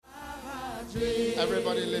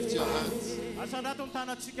Everybody lift your hands.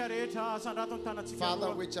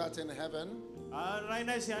 Father, which art in heaven,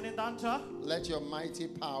 let your mighty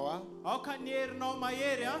power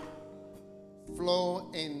flow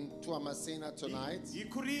in Tuamasina tonight.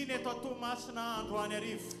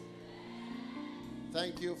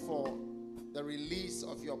 Thank you for the release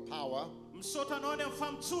of your power,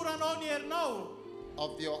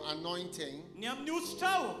 of your anointing,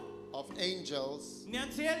 of angels.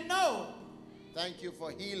 Thank you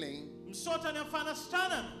for healing,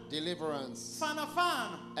 deliverance,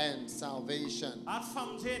 and salvation.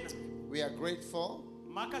 We are grateful.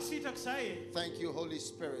 Thank you, Holy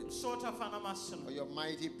Spirit, for your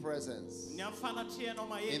mighty presence. In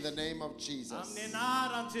the name of Jesus.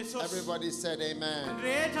 Everybody said amen.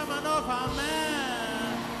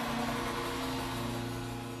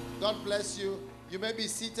 God bless you. You may be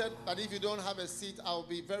seated, but if you don't have a seat, I'll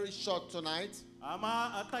be very short tonight.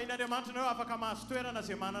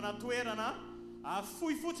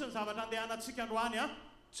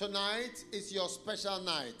 Tonight is your special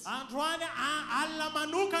night.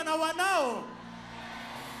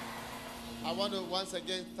 I want to once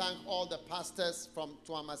again thank all the pastors from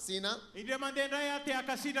Tuamasina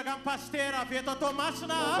for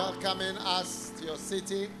welcoming us to your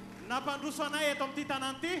city.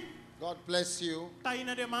 God bless you. And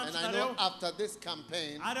I know after this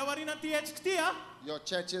campaign, your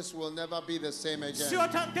churches will never be the same again.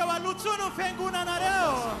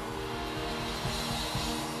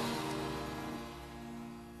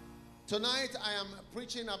 Tonight I am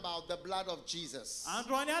preaching about the blood of Jesus.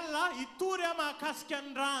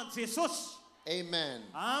 Amen.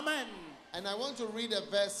 Amen. And I want to read a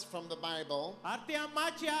verse from the Bible. It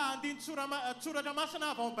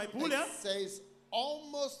says,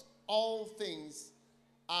 almost all things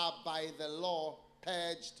are by the law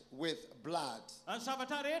purged with blood.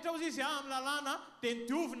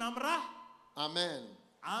 Amen. Amen.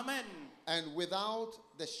 And without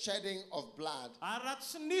the shedding of blood,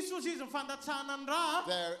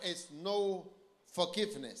 there is no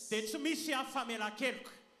forgiveness.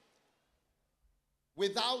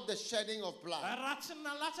 Without the shedding of blood,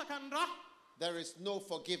 there is no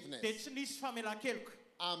forgiveness.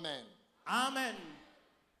 Amen. Amen.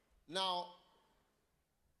 Now,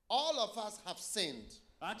 all of us have sinned.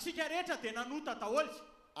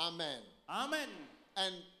 Amen. Amen.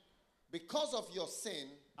 And because of your sin,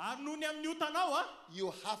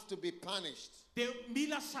 you have to be punished.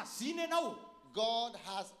 God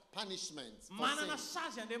has punishments for sin.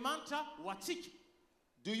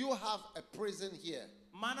 Do you have a prison here?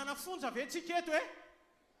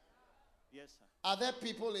 Yes, sir. Are there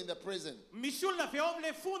people in the prison?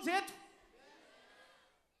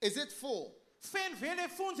 Is it full?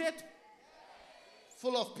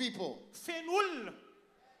 Full of people?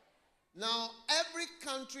 Now, every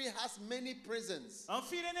country has many prisons.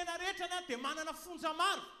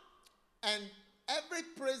 And every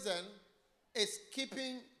prison is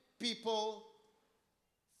keeping people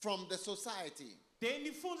from the society.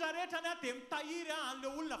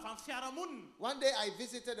 One day I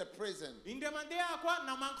visited a prison and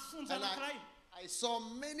I saw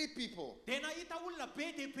many people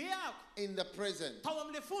in the prison.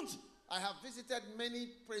 I have visited many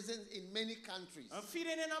prisons in many countries.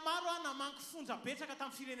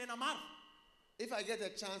 If I get a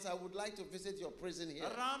chance, I would like to visit your prison here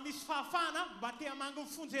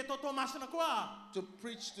to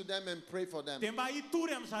preach to them and pray for them. Amen.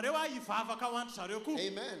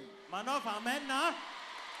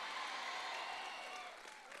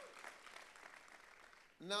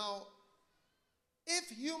 Now, if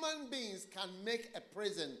human beings can make a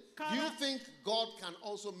prison, do you think God can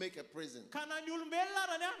also make a prison?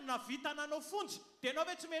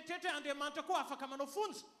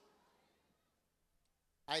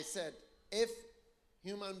 I said, if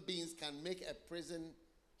human beings can make a prison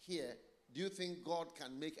here, do you think God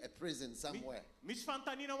can make a prison somewhere?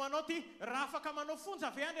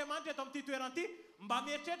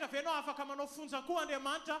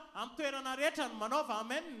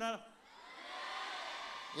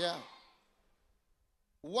 Yeah.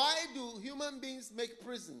 Why do human beings make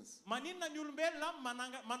prisons?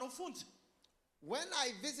 When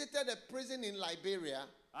I visited a prison in Liberia,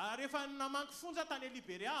 I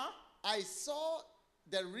saw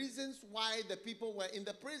the reasons why the people were in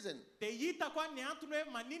the prison. This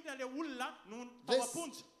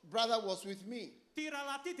brother was with me.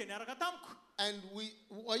 And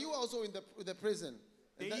were you also in the prison?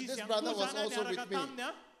 This brother was also with me.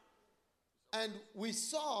 And we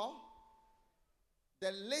saw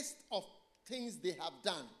the list of things they have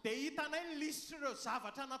done.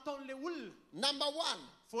 Number one,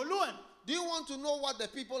 Do you want to know what the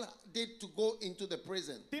people did to go into the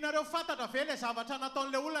prison?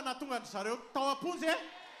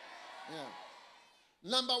 Yeah.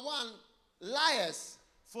 Number one, liars.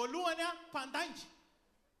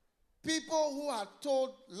 People who are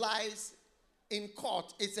told lies in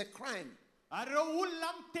court, it's a crime.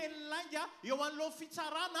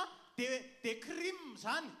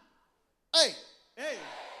 Hey. Hey.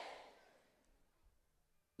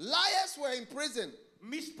 Liars were in prison.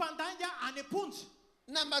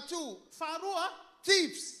 Number two,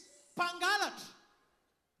 thieves.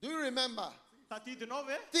 Do you remember?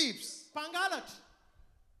 Thieves.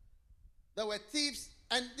 There were thieves,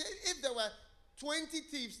 and if there were 20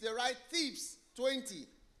 thieves, they write thieves 20,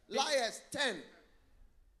 liars 10.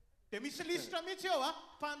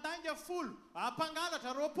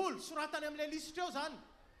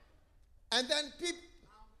 And then people,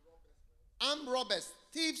 armed robbers,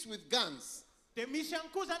 thieves with guns.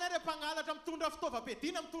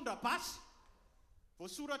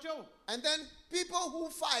 And then people who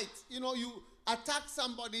fight, you attack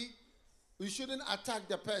somebody, you shouldn't attack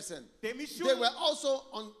the person. They were also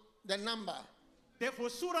on the number.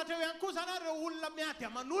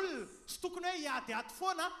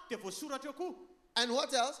 And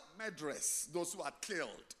what else? Murderers, those who are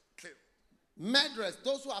killed. Murderers,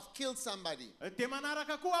 those who have killed somebody.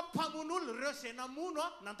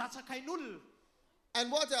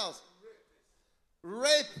 And what else?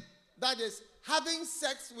 Rape, that is having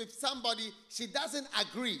sex with somebody she doesn't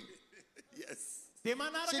agree. Yes. She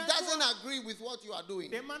doesn't agree with what you are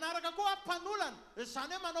doing.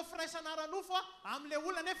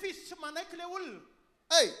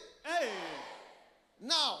 Hey.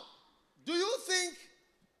 Now, do you think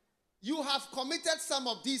you have committed some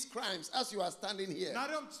of these crimes as you are standing here?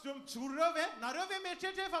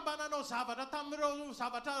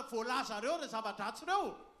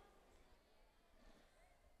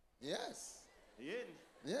 Yes.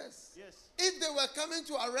 Yes. If they were coming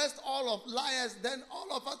to arrest all of liars, then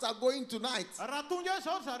all of us are going tonight.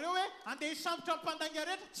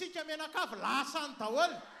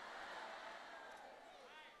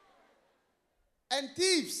 And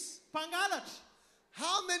thieves.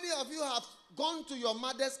 How many of you have gone to your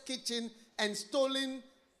mother's kitchen and stolen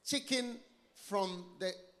chicken from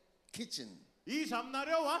the kitchen?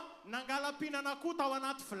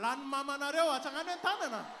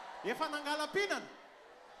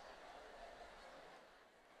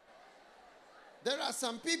 There are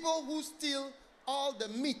some people who steal all the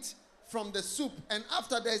meat from the soup, and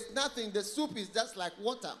after there's nothing, the soup is just like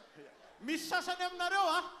water.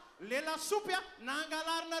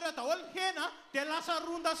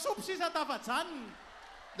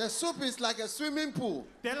 The soup is like a swimming pool.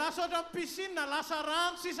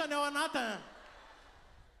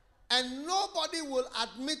 And nobody will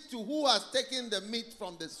admit to who has taken the meat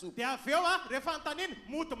from the soup.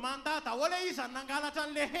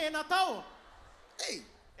 Hey.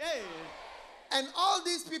 And all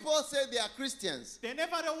these people say they are Christians.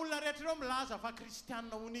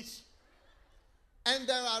 And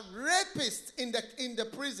there are rapists in the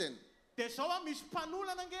prison.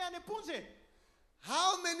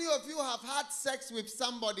 How many of you have had sex with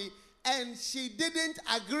somebody and she didn't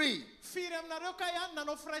agree?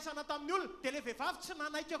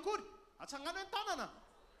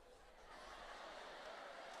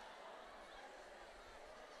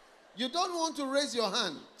 You don't want to raise your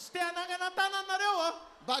hand.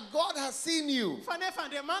 But God has seen you.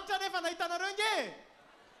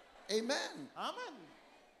 Amen. Amen.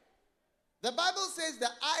 The Bible says the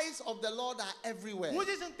eyes of the Lord are everywhere.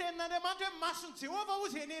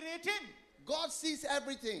 God sees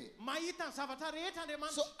everything.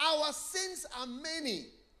 So our sins are many.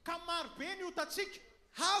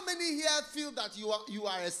 How many here feel that you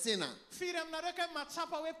are a sinner?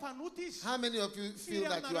 How many of you feel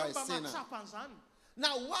that you are a sinner?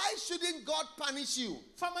 Now, why shouldn't God punish you?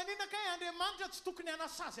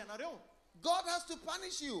 God has to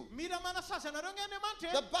punish you.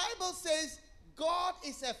 The Bible says God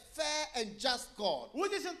is a fair and just God.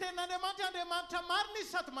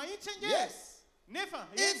 Yes.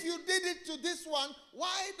 If you did it to this one,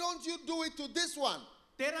 why don't you do it to this one?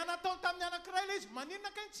 There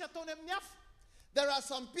are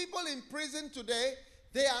some people in prison today,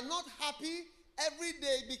 they are not happy every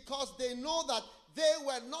day because they know that they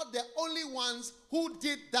were not the only ones who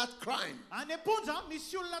did that crime.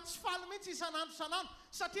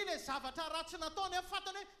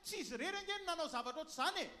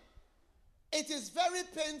 It is very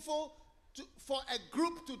painful for a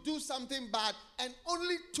group to do something bad and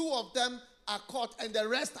only 2 of them are caught and the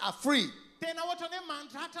rest are free. Tena ohatrany hoe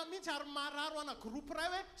mandratra mihitsy ary mararo ana groupe ray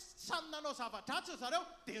hoe samy nanao zava-dratsy zareo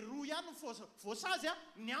dia roa ihany voasazy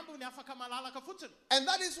ny ambony afaka malalaka fotsiny. And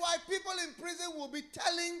that is why people in prison will be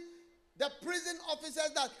telling the prison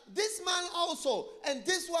officers that this man also, and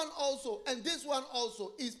this one also, and this one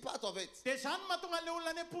also is part of it. Dia zany mahatonga le olona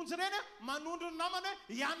any am-ponjy ireny manondro ny namany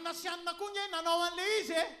hoe ianona sy ianona koa nye nanao an'le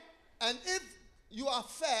izy. And if you are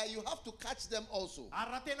fair, you have to catch them also.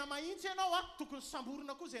 Ary raha tena mahitsy ianao tokony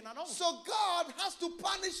samborina koa zay nanao. So God has to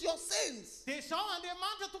punish your sins. Dia zao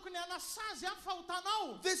Andriamanitra tokony hanasazy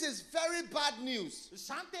fahotanao. This is very bad news.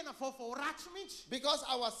 Zany tena vaovao ratsy mihitsy. Because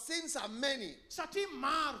our sins are many. Satria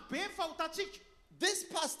maro be fahotantsika. This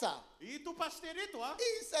pastor, ito pastor ito he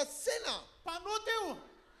is a sinner. Panuta io.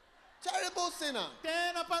 Terrible sinner.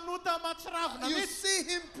 Tena panuta matsravina. You see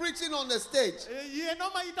him preaching on the stage.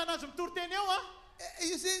 Ianao mahita anazy mitoroteny eo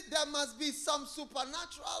You see, there must be some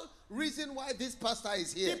supernatural reason why this pastor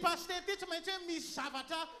is here. Ty pastor ty tsy maintsy misy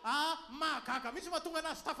zavatra mahagaga mihitsy mahatonga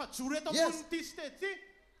anazy tafajoro eto ambony ty stage ty.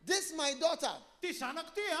 This my daughter. Ty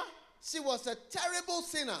zanako ty She was a terrible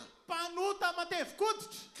sinner. Panuta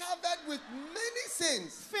matevkoditra. Covered with many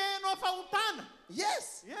sins. Feno fahotana.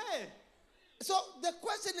 Yes. Yeah. So the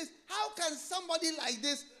question is, how can somebody like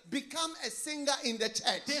this become a singer in the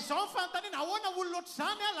church? Dia zao fantaniana ahoana olona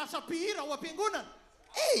ohatr'izany lasa mpihira ao am-piangonana.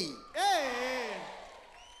 Hey.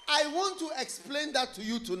 I want to explain that to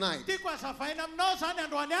you tonight. Tiako hazavaina aminao zany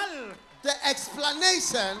androany alina. The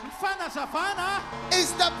explanation Ny fanazavana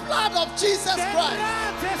is the blood of Jesus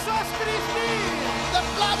Christ. Jesus Christi. The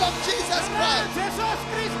blood of Jesus Christ. Jesus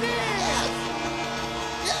Christi.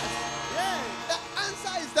 Yes. The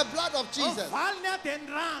answer is the blood of Jesus. Valnya den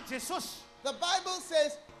ran Jesus. The Bible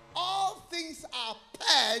says all things are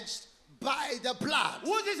purged by the blood.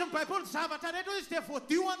 Hoje is 'n Bible zavatra rehetra izy dia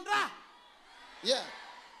voadiony ra. Yeah.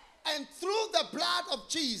 And through the blood of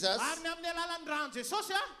Jesus, Ary amin'ny alalan'ny ran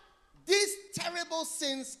Jesus these terrible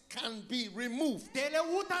sins can be removed. dia le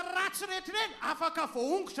ota ratsy rehetra reny afaka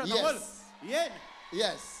voaongotra daholo.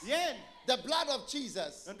 Yes. Eny. The blood of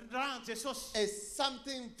Jesus Ny ran Jesus. is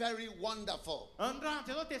something very wonderful. Ny ran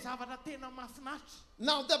Jesus dia zavatra tena mahafinaritra.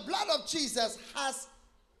 Now, the blood of Jesus has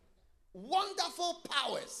wonderful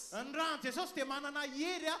powers. Ny ran Jesus dia manana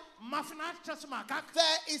hery mahafinaritra sy mahagaga.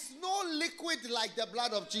 There is no liquid like the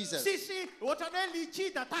blood of Jesus. Sisy ohatrany hoe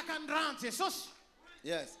likida tahaka ny ran Jesus.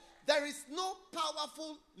 Yes. There is no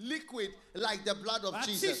powerful liquid like the blood of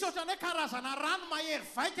Jesus. Sisy ohatrany hoe karazana rano mahery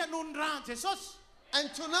vaika noho ny ran Jesus. And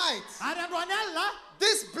tonight, Ary androany alina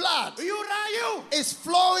this blood io raha io is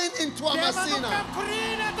flowing into dia Amasina. manomboka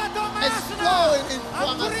ampiririna eto It's Tomasina. flowing into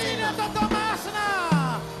Ampiririna Amasina. eto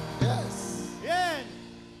Tomasina. Yes. Eny.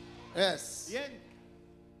 Yes. Eny.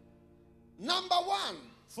 Number one,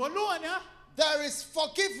 Voalohany there is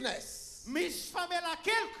forgiveness misy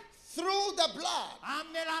famelan-keloka through the blood.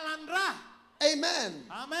 amin'ny alalan'ny ra. Amen.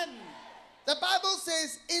 Amen. The Bible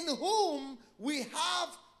says, in whom we have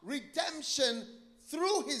redemption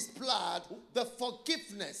through his blood, the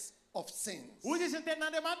forgiveness of sins. Hoy izy ny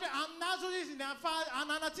tenin'Andriamanitra aminazy hoy izy ny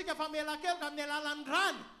ananatsika famelan-keloka amin'ny alalan'ny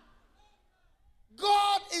rano.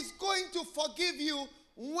 God is going to forgive you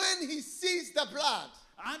when he sees the blood.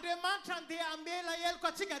 Andriamanitra dia amela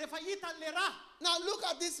heloka atsika rehefa hita an'le raha. Now look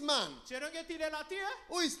at this man Jereo nge ty lehilahy ty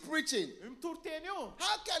who is preaching. mitoroteny io.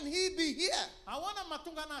 How can he be here Ahoana ny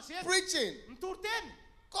mahatonga anazy eto? preaching? Mitoroteny.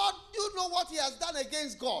 God, you know what he has done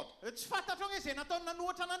against God. Tsy fantatrao hoe izay nataony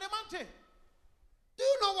nanohatra an'Andriamanitra. Do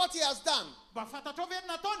you know what he has done? Mba fantatrao ve ny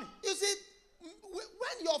nataony? You see,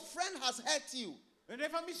 when your friend has hurt you,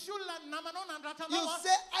 Rehefa misy olona namanao nandratra you anao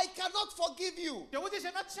say, I cannot forgive you. dia hoy izy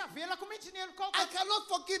ianao tsy avelako mihitsy ny helokao. I cannot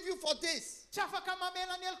forgive you for this. Tsy afaka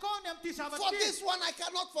mamela ny helokao ny amin'ity zavatra For ty. this one, I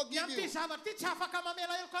cannot Ny forgive amin'ity you. zavatra ty tsy afaka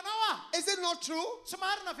mamela helokanao Is it not true? Tsy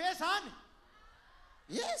marina ve zany?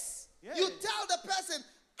 Yes. Yeah. You tell the person,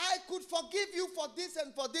 I could forgive you for this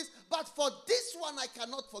and for this, but for this one, I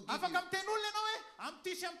cannot forgive you. Afaka miteny olona ianao hoe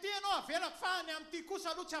amin'ity sy amin'ity ianao avelako fa ny amin'ity kosa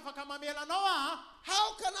aloha tsy afaka mamela anao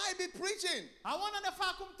How can I be preaching? Ahoana ny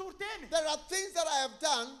afahako mitoroteny? There are things that I have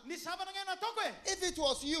done. Ny zavatra nge nataoko e. If it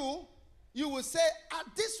was you, you would say,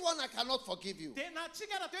 this one I cannot forgive you. Dia na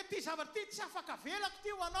tsika raha hoe ty zavatra ty tsy afaka avelako ty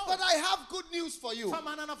ho anao. But I have good news for you. Fa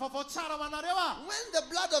manana vaovao tsara ho anareo When the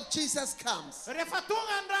blood of Jesus comes, Rehefa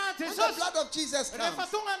tonga ny raha when the Jesus. blood of Jesus Rehefa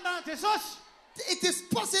comes, tonga ny raha Jesus. it is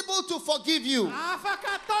possible to forgive you.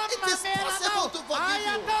 Afaka ataony It is mamela possible anao. to forgive Ay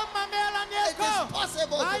you. ataony mamela ny It helokao. is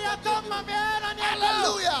possible to Ay forgive ataony you. mamela ny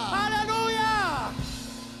Hallelujah. helokao. Hallelujah.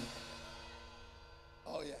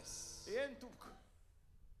 Oh, yes. Eny tompoko.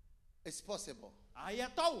 It's possible. Ay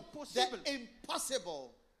atao The possible.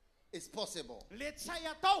 impossible is possible. Le tsy hay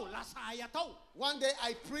atao, lasa hay atao. One day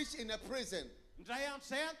I preached in a prison. Indray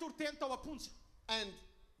andro antoroteny tao aponja. And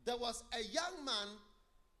there was a young man,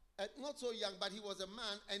 not so young, but he was a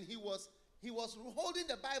man, and he was holding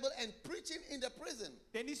the Bible and preaching in the prison.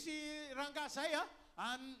 Dia nisy rangahy zay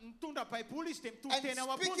mitondra baiboly izy dia And mitondra teny ao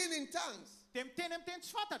aponja. speaking in tongues. Dia miteny amin'ny teny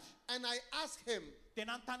tsy fantatra. And I asked him, Dia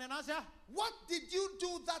nanontany anazy what did you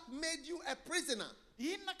do that made you a prisoner?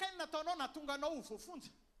 inona kay nataonao natonga anao ho voafonja?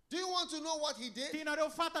 Do you want to know what he did? Tianareo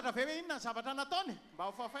fantatra ve hoe inona ny zavatra nataony? Mba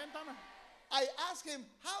ho fahafainy tana. I asked him,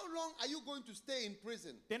 how long are you going to stay in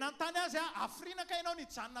prison? Dia nanontany azy afrina kay ianao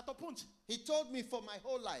nijanona atao aponja? He told me for my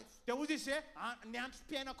whole life. Dia hozy izy hoe ny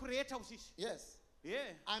androm-piainako rehetra hozy izy. Yes.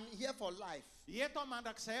 Yeah. I'm here for life. Eto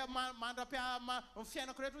mandrakizay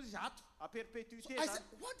fiainako rehetra hozy izy ato aperpétuité. I said,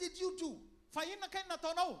 what did you do? Fa inona kay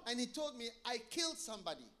nataonao? And he told me, I killed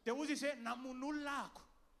somebody. Dia hozy izy hoe namono olona ako.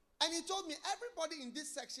 And he told me, everybody in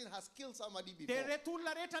this section has killed somebody before. Dia reto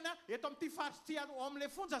olona rehetra eto amin'ity faritsy amin'ilay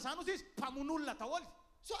fonja zany hozy izy mpamono olona daholo.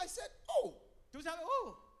 So I said, oh, Dia hozy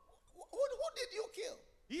oh, who did you kill?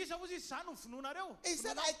 iza hozy izy zany no vononareo? He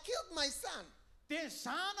said, I killed my son. Dia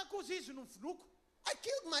zanako hozy izy no vonoko. I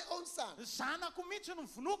killed my own son. Zanako mihitsy no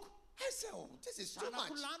vonoko. I said, oh, this is too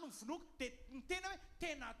much. Zanako lahy no vonoko. Dia ny tena hoe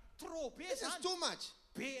tena trop be This is zany. too much.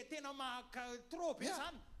 Be tena trop be Yeah.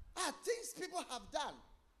 zany. Things people have done.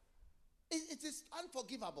 It is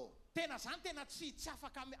unforgivable. Tena zany tena tsy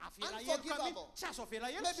afaka avela heloka Unforgivable. tsy azo avela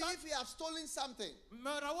heloka Maybe zany. if he has stolen something,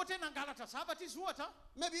 Raha ohatra hoe nangalatra zavatra izy ohatra,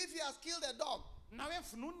 maybe if he has killed a dog, na hoe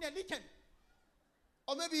vonono ny alikany,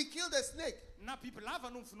 or maybe he killed a snake. na bibilava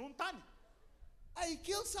no vonono tany. He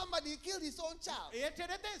killed somebody, he killed his own child.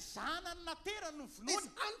 Eritrereto hoe zanany natera no It's vonono.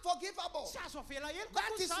 unforgivable. Tsy azo avela heloka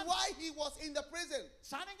That koa is zany. why he was in the prison.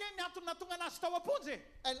 Zany ange ny antony natonga anazy tao aponja.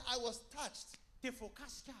 And I was touched. Dia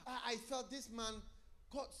voakasika. I felt this man,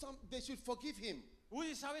 they should forgive him. Hoy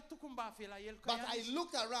izy hoe tokony mba avela heloka But ihany I izy.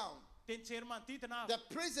 looked around. Dia nijery manodidina The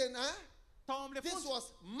prison, tao amin'ilay this fonja.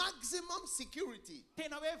 was maximum security.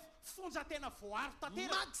 Tena hoe fonja tena voary tantera.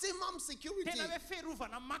 Maximum security. Tena hoe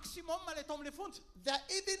ferovana maximum le tao amin'ilay fonja. That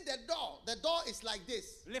even the door is like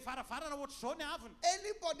this. Le varavarana ohatra zao ny aviny.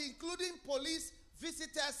 Anybody, including police,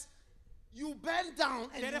 visitors, you bend down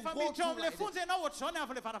and Dia you rehefa go miditra through amin'ilay like this. fonja ianao ohatra zao ny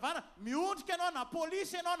avy le varavara, miondrika ianao na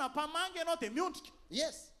polisy ianao na mpamangy ianao dia miondrika.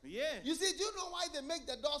 Yes. Yeah. You see, do you know why they make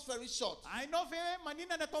the doors very short? Hainao ve hoe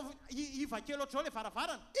maninona ny atao iva kely ohatra zao le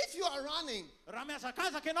varavarana? If you are running, Raha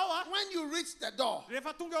miazakazaka ianao when you reach the door,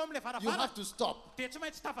 rehefa tonga eo amin'ilay you varavara, have to stop dia tsy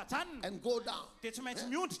maintsy tavajanona, and go down. dia tsy maintsy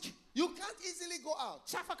miondrika. You can't easily go out.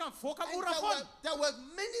 Tsy afaka mivoaka And mora foana. there were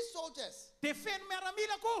many soldiers, Dia feno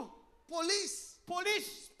miaramila koa. police,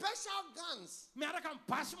 Polisy special guns, miaraka amin'ny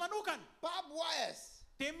basy manokana. barbed wires.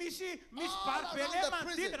 Dia misy All barbele around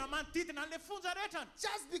the manodidina an'ilay fonja rehetra.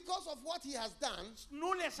 Just because of what he has done, No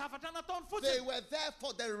le zavatra nataony they fotsiny. were there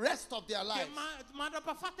for the rest of their Dia lives.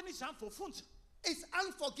 mandra-pahafatana izy zany voafonja. It's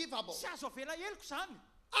unforgivable. Tsy azo avela heloka zany.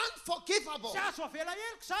 Unforgivable. Tsy azo avela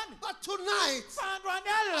heloka zany. But tonight, Fa androany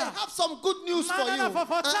I alina, have some good news for manana you.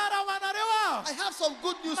 vaovao tsara ho anareo aho. I have some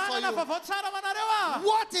good news for Manana you. vaovao tsara ho anareo aho.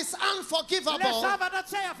 What is Le unforgivable? zavatra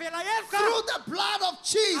tsy hay avela heloka. Through the blood of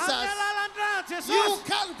Amin'ny Jesus, alalan'ny you Jesosy.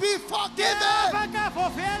 can be Dia forgiven. afaka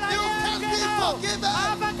voavela You can heloka be ianao. forgiven.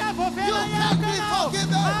 Afaka voavela You can heloka be ianao.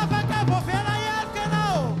 forgiven. Afaka voavela heloka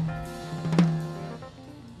ianao.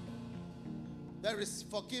 There is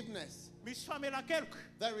forgiveness. Misy famelan-keloka.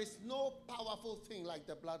 There is no powerful thing like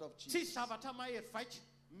the blood of Jesus. Tsisy zavatra mahery vaika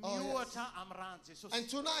Oh, yes. mihoatra amin'ny ran'ny Jesosy. And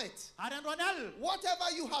tonight, Ary androany alina,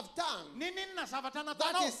 whatever you have done ninona zavatra that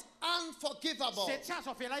nataonao is unforgivable, izay tsy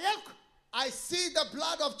azo avela heloka. I see the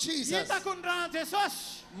blood of Jesus Hitako ny ran'ny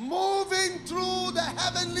Jesosy moving through the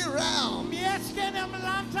heavenly realm, mihetsika eny amin'ny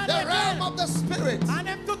lanitra the realm lehibe, of the Spirit, to any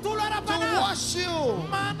amin'ny tontolo ara-panahy, wash you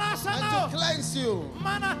manasa and anao, to cleanse you.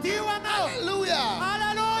 manadio anao. Hallelujah.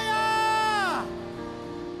 Haleluya!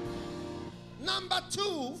 Number 2,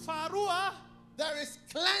 Faharoa, there is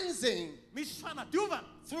cleansing misy fanadiovana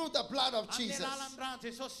through the blood of amin'ny Jesus. alalan'ny ran'ny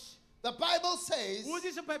Jesosy. The Bible says Hozy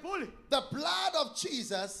izy ny Baiboly, the blood of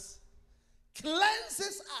Jesus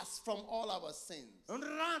cleanses us from all our sins. ny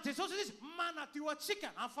ran'ny Jesosy izy manadio atsika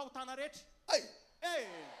amin'ny fahotana rehetra. Hey, Eh,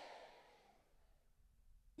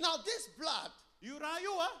 now this blood, io raha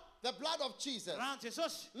io the blood of Jesus, ran'ny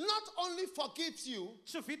Jesosy, not only forgives you,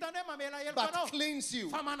 tsy vitany hoe mamela heloka but anao, cleans you.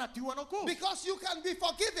 fa manadio anao koa. Because you can be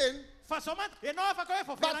forgiven, Fa zao mantsy, ianao afaka hoe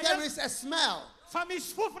voavela but there heloka, is a smell, fa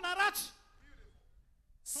misy fofona ratsy,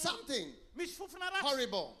 something misy fofona ratsy,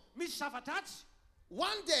 horrible. misy zava-dratsy.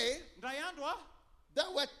 One day, Ndray andro there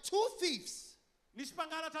were 2 thieves nisy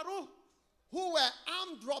mpangalatra roa, who were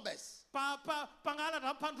armed robbers.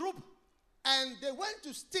 And they went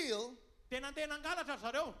to steal, and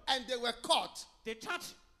they were caught.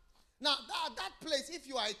 Now, that place, if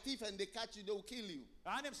you are a thief and they catch you, they will kill you.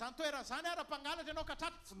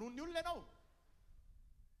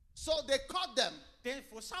 So they caught them.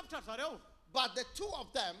 But the two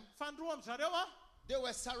of them, they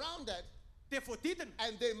were surrounded,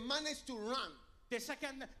 and they managed to run. So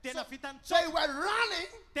they were running,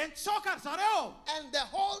 and the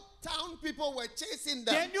whole town people were chasing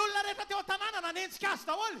them.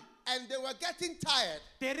 And they were getting tired.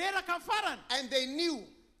 And they knew,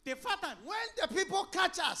 when the people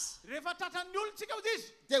catch us,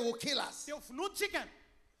 they will kill us.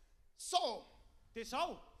 So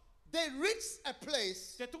they reached a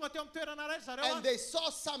place and they saw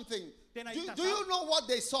something. Do you know what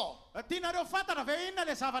they saw? Do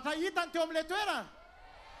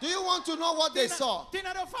you want to know what they saw?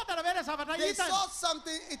 They saw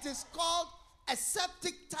something. It is called a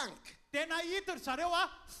septic tank.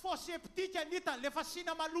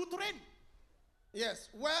 Yes,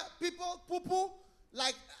 where people poo-poo,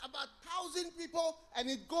 like about 1,000 people, and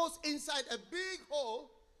it goes inside a big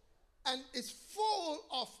hole and it's full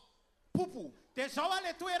of poo-poo.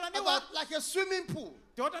 About like a swimming pool.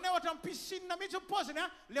 Do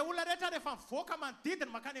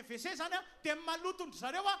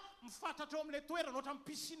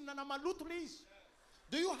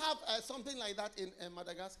you have something like that in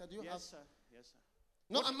Madagascar? Do you have? Sir. Yes, sir.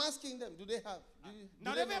 No, I'm asking them. Do they have?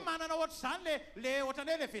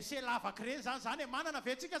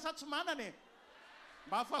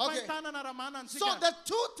 Okay. So the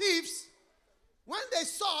two thieves, when they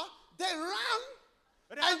saw, they ran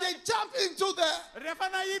and they jumped into the.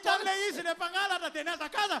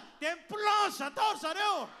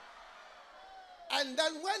 And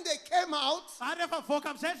then when they came out,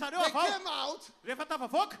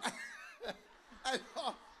 and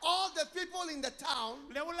all the people in the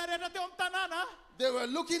town, they were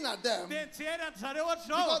looking at them because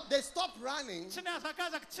they stopped running,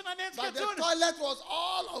 but the toilet was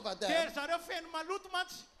all over them.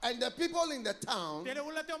 And the people in the town,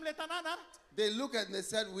 they looked and they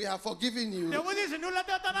said, "We have forgiven you." They said,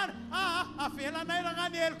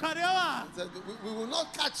 "We will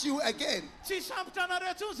not catch you again."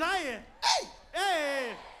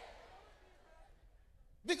 Hey!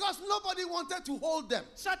 Because nobody wanted to hold them.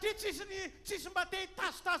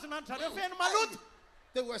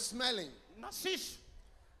 They were smelling.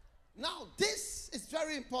 Now, this is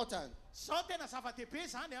very important.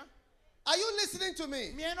 Are you listening to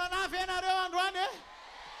me?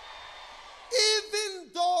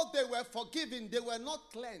 Even though they were forgiven, they were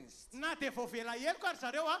not cleansed.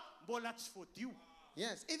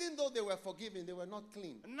 Yes, even though they were forgiven, they were not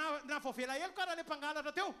clean.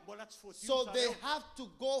 So they have to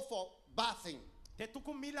go for bathing.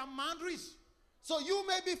 So you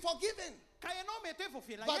may be forgiven, but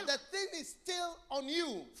the thing is still on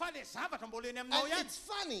you. And it's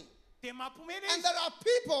funny. And there are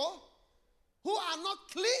people who are not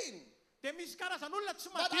clean. But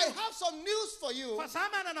I have some news for you, that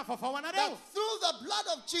through the blood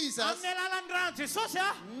of Jesus,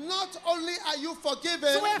 not only are you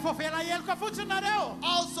forgiven,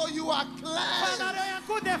 also you are cleansed.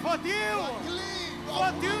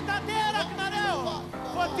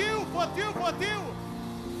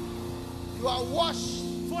 You are washed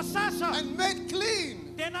and made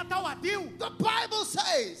clean. The Bible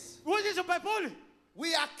says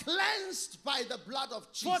we are cleansed by the blood of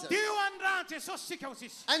Jesus.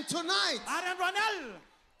 And tonight,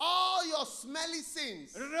 all your smelly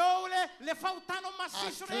sins are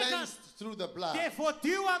cleansed through the blood.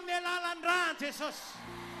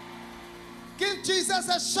 Give Jesus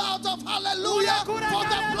a shout of hallelujah for the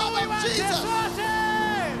blood of Jesus.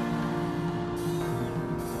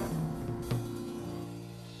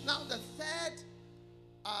 Now the third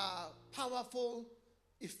powerful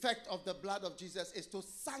effect of the blood of Jesus is to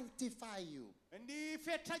sanctify you.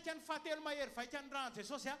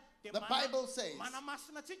 The Bible says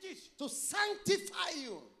to sanctify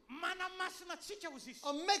you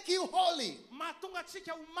or make you holy.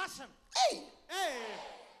 Hey!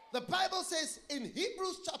 The Bible says in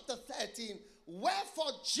Hebrews chapter 13,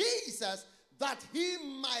 wherefore Jesus, that he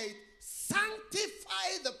might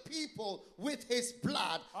sanctify the people with his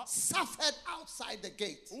blood, suffered outside the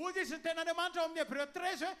gate.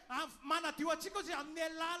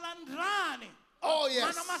 Oh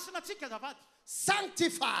yes.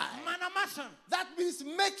 Sanctify. That means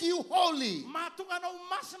make you holy.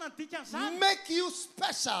 Make you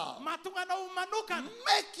special.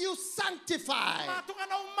 Make you sanctified.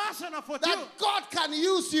 That God can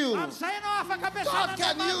use you. God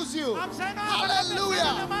can use you.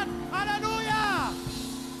 Hallelujah. Hallelujah.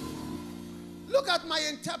 Look at my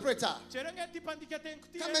interpreter.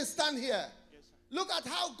 Come and stand here. Look at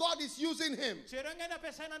how God is using him.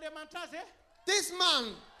 This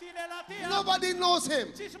man, nobody knows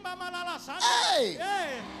him. Hey,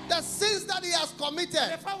 the sins that he has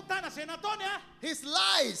committed, his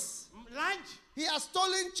lies. He has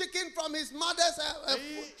stolen chicken from his mother's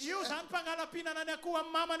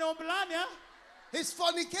his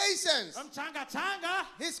fornications,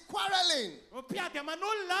 his quarreling.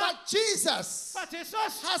 But Jesus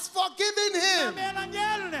has forgiven him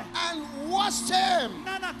and washed him,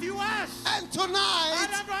 and tonight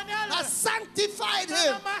has sanctified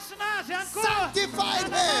him.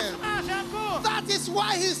 Sanctified him. That is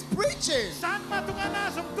why he's preaching.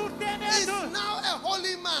 He's now a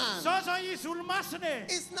holy man.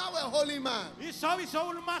 He's now a holy man.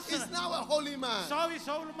 He's now a holy man.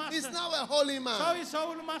 He's now a holy man.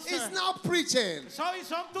 He's now preaching.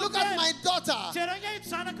 Look at my daughter.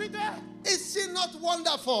 Is she not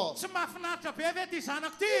wonderful? She's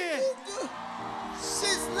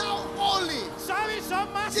now holy.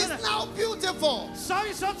 She's now beautiful.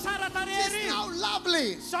 She's now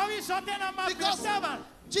lovely. Because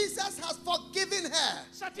Jesus has forgiven her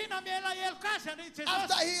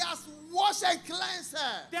after he has washed and cleansed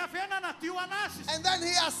her. And then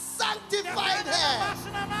he has sanctified her.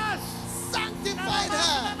 Sanctified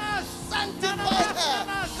her. Sanctified her.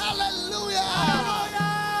 Hallelujah.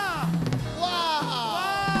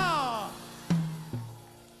 Wow.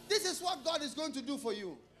 This is what God is going to do for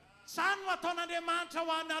you.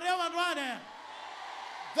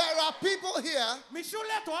 There are people here.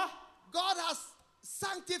 God has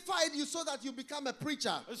sanctified you so that you become a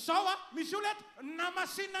preacher.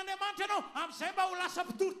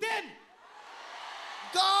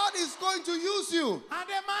 God is going to use you.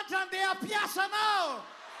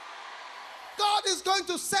 God is going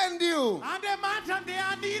to send you.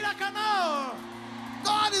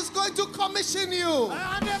 God is going to commission you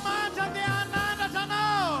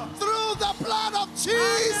through the blood of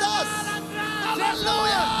Jesus.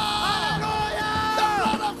 Hallelujah. The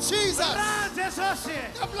blood of Jesus.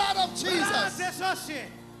 The blood of Jesus.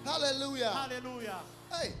 Hallelujah. Hallelujah.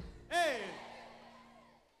 Hey. Hey.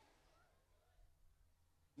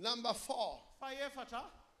 Number 4.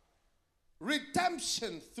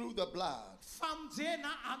 Redemption through the blood.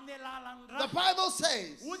 The Bible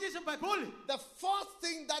says the fourth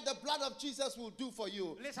thing that the blood of Jesus will do for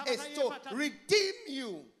you is to redeem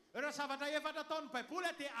you.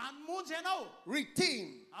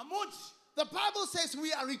 Redeem. The Bible says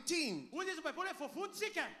we are redeemed.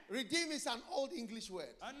 Redeem is an old English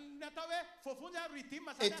word.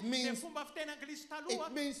 It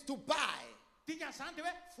means to buy.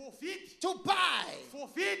 To buy.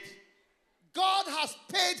 God has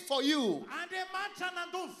paid for you.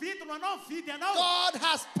 God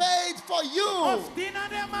has paid for you.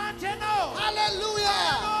 Hallelujah.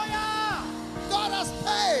 God has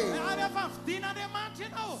paid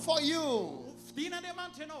for you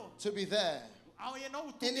to be there.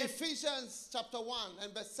 In Ephesians chapter 1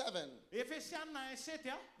 and verse 7,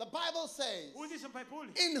 the Bible says,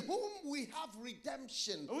 in whom we have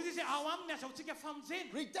redemption.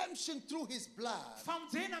 Redemption through his blood.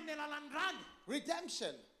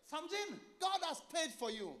 Redemption. God has paid for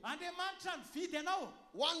you.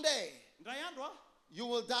 One day, you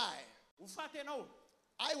will die.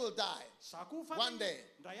 I will die. One day.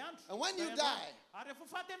 And when you die,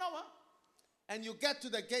 and you get to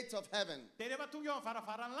the gates of heaven,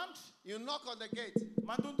 you knock on the gate.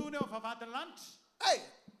 Hey,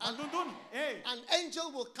 an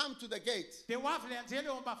angel will come to the gate.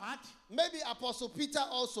 Maybe Apostle Peter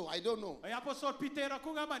also, I don't know. And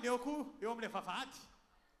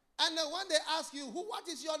then when they ask you, what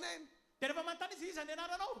is your name?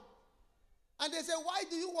 And they say, why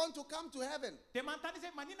do you want to come to heaven?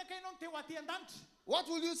 What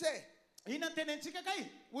will you say?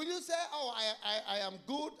 Will you say, oh, I am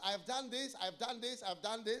good, I have done this, I have done this, I have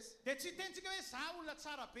done this?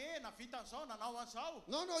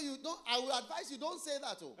 No, you don't. I will advise you, don't say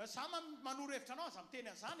that.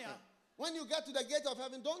 When you get to the gate of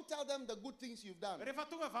heaven, don't tell them the good things you've done. Because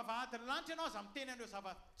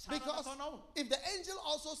if the angel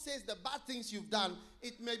also says the bad things you've done,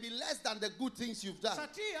 it may be less than the good things you've done.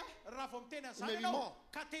 It may be more.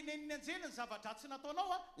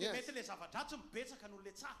 Yes.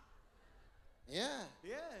 Yeah.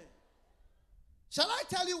 Shall I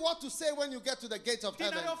tell you what to say when you get to the gate of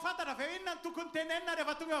heaven?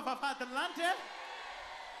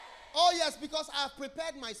 Oh yes, because I have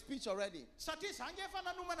prepared my speech already.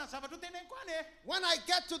 When I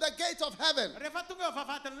get to the gate of heaven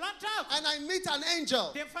and I meet an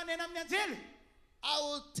angel, I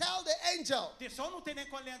will tell the angel,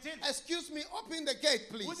 excuse me, open the gate,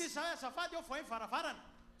 please.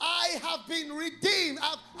 I have been redeemed.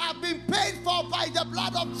 I've been paid for by the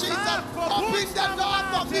blood of Jesus. Open the door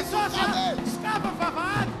for me to come in.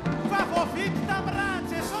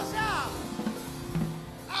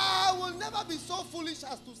 I will never be so foolish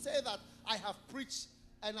as to say that I have preached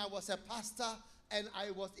and I was a pastor and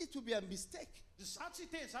it would be a mistake.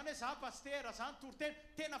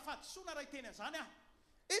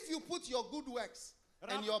 If you put your good works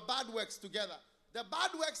and your bad works together, the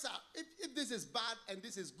bad works are, if this is bad and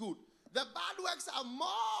this is good, the bad works are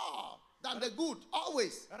more than the good,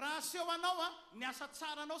 always.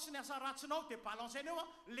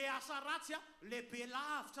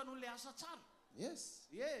 Yes.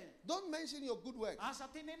 Yeah. Don't mention your good work.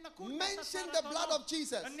 Mention the blood of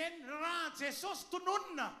Jesus.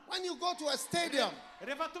 When you go to a stadium,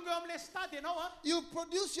 you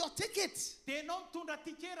produce your ticket. You don't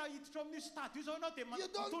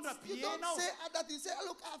say that. You say,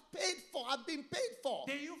 look, I've been paid for.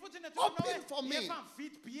 Open for me.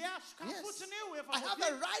 Yes. I have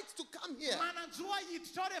a right to come here.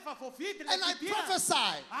 And I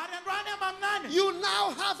prophesy, you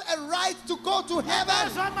now have a right to go to heaven.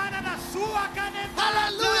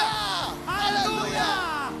 Hallelujah!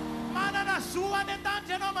 Hallelujah!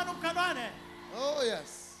 Oh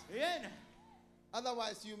yes.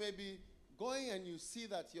 Otherwise you may be going and you see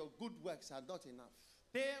that your good works are not enough.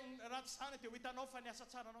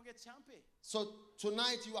 So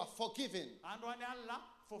tonight you are forgiven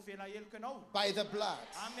by the blood.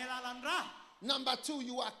 Number 2,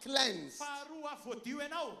 you are cleansed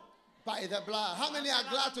by the blood. How many are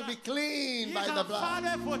glad to be clean by the blood?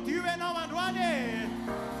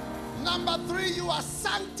 Number 3, you are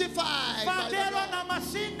sanctified by the blood.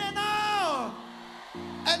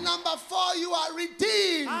 And number 4, you are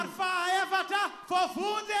redeemed.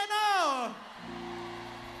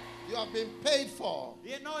 You have been paid for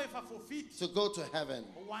to go to heaven.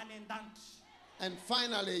 And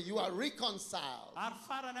finally, you are reconciled.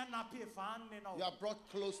 You are brought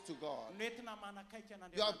close to God.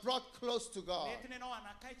 You are brought close to God.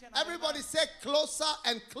 Everybody say closer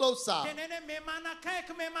and closer.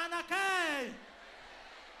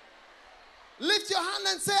 Lift your hand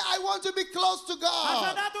and say, I want to be close to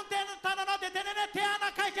God.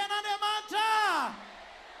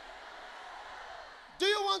 Do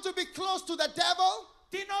you want to be close to the devil?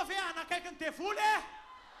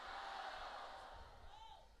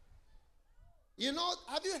 You know,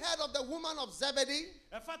 have you heard of the woman of Zebedee?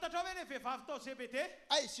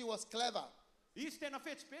 She was clever.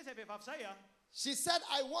 She said,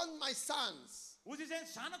 I want my sons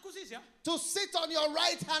to sit on your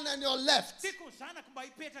right hand and your left,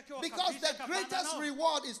 because the greatest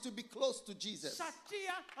reward is to be close to Jesus.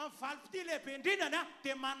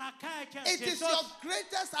 It is your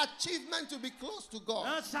greatest achievement to be close to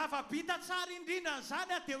God.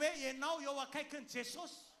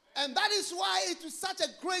 And that is why it is such a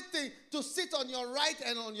great thing to sit on your right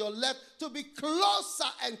and on your left, to be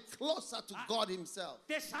closer and closer to God Himself.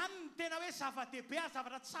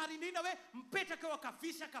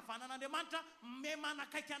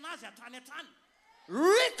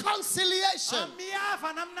 Reconciliation.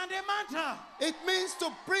 It means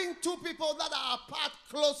to bring two people that are apart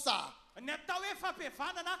closer.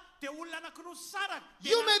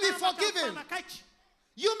 You may be forgiven.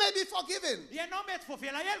 You may be forgiven.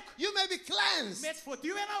 You may be cleansed.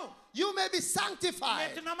 You may be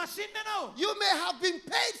sanctified. You may have been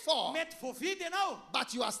paid for.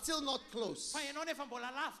 But you are still not close.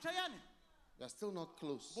 You are still not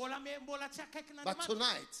close. But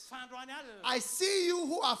tonight, I see you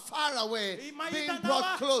who are far away being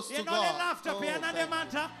brought close to God.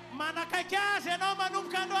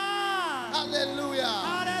 Hallelujah.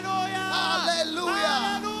 Hallelujah.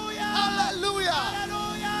 Hallelujah. Hallelujah.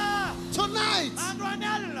 Tonight,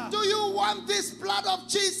 do you want this blood of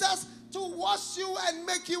Jesus to wash you and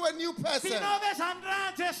make you a new person?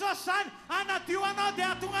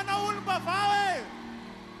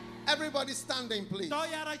 Everybody standing, please.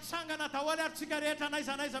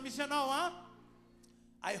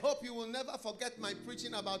 I hope you will never forget my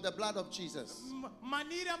preaching about the blood of Jesus.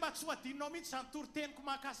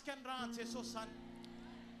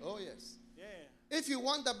 Oh yes. If you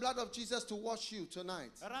want the blood of Jesus to wash you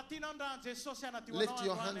tonight, lift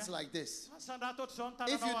your hands like this.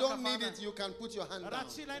 If you don't need it, you can put your hand down.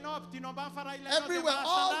 Everywhere,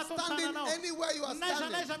 all standing, anywhere you are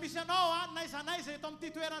standing.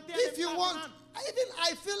 If you want, even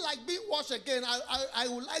I feel like being washed again. I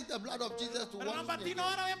would like the blood of Jesus to wash me again.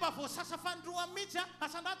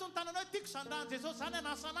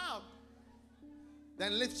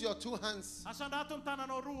 Then lift your two hands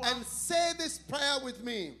and say this prayer with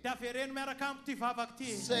me.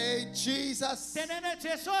 Say, Jesus.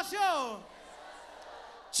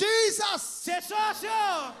 Jesus.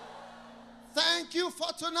 Thank you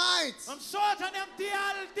for tonight.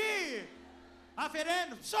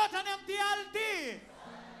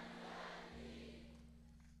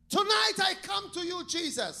 Tonight I come to you,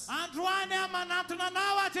 Jesus.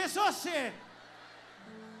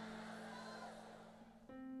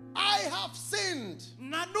 I have sinned.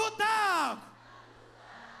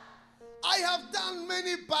 I have done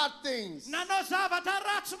many bad things.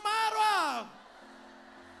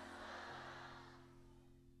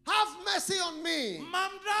 Have mercy on me.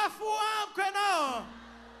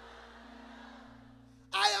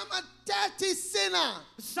 I am a dirty sinner.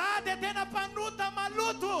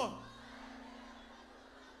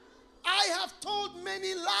 I have told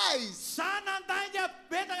many lies.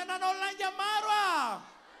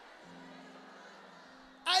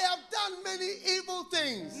 I have done many evil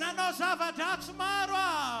things.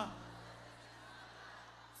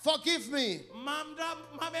 Forgive me.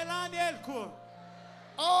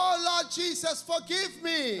 Oh Lord Jesus, forgive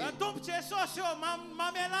me.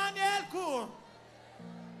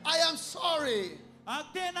 I am sorry.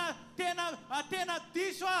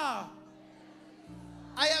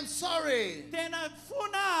 I am sorry.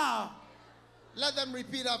 Let them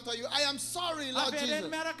repeat after you. I am sorry, Lord Jesus.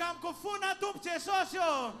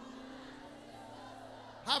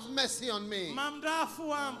 Have mercy on me.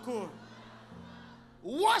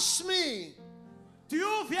 Wash me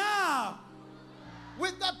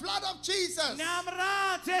with the blood of Jesus.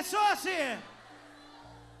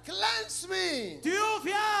 Cleanse me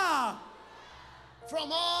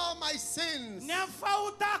from all my sins.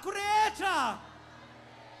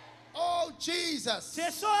 Oh Jesus,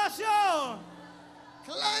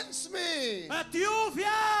 cleanse me.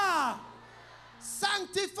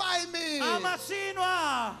 Sanctify me.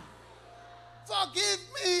 Forgive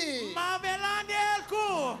me.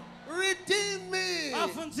 Redeem me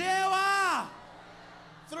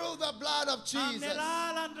through the blood of Jesus.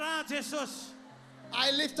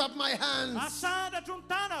 I lift up my hands and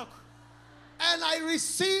I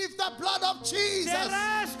receive the blood of Jesus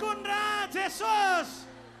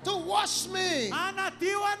to wash me and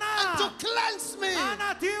to cleanse me and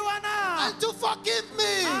to forgive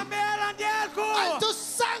me and to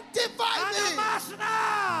sanctify me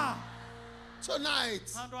tonight.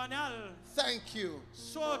 Thank you.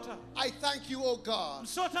 I thank you, oh God.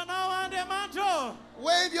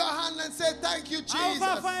 Wave your hand and say thank you, Jesus. Say,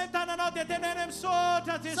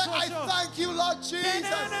 I thank you, Lord Jesus.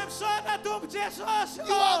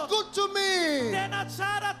 You are good to me. I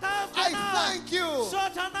thank you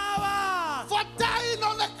for dying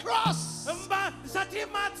on the cross. For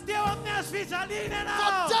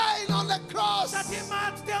dying on the cross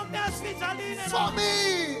for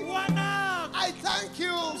me. I thank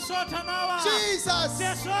you, Jesus.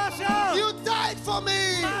 You died for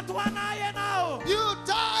me. You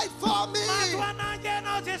died for me.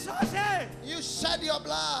 You shed your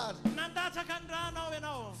blood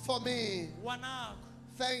for me.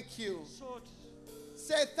 Thank you.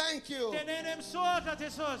 Say thank you.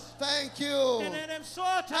 Thank you.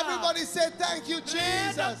 Everybody say thank you,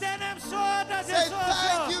 Jesus. Say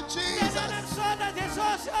thank you, Jesus.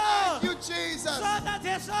 Thank you, Jesus.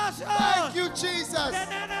 Thank you, Jesus.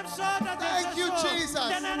 Thank you, Jesus.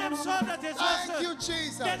 Thank you,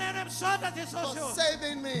 Jesus, for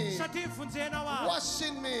saving me,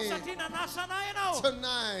 washing me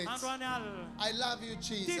tonight. I love you,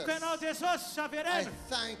 Jesus. I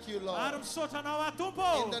thank you, Lord.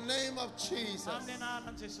 In the name of Jesus,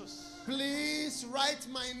 please write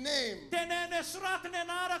my name.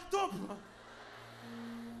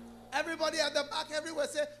 Everybody at the back, everywhere,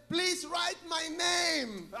 say, please write my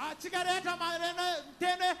name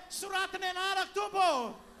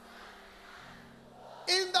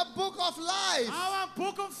in the book of life.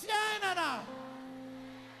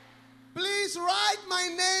 Please write my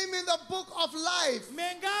name in the book of life.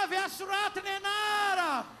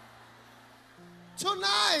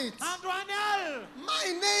 Tonight, my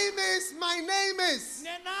name is.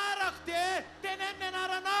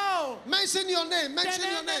 Mention your name.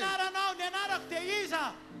 Mention your name.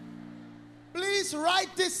 Please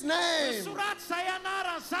write this name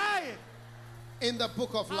in the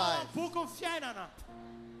book of life.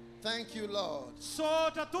 Thank you, Lord.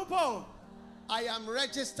 I am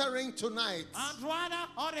registering tonight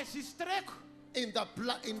in the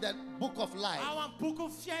book of life.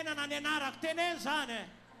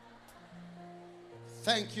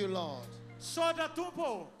 Thank you, Lord.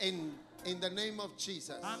 In the name of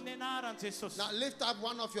Jesus. Now lift up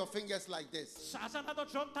one of your fingers like this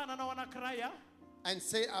and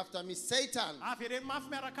say after me, Satan,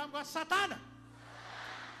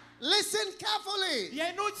 listen carefully.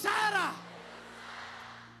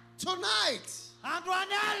 Tonight,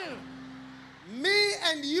 me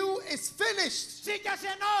and you is finished.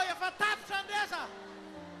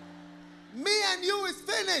 Me and you is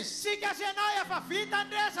finished.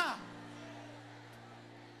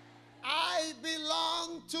 I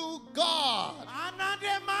belong to God.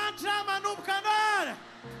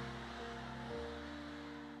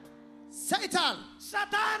 Satan,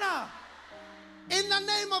 in the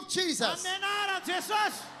name of Jesus,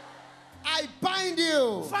 I bind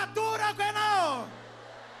you.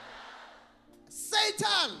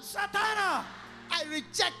 Satan, I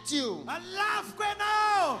reject you.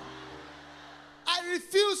 I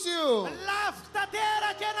refuse you.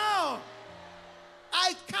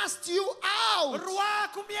 I cast you out.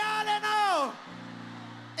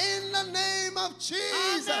 In the name of Jesus.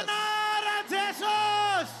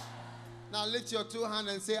 Now lift your two hands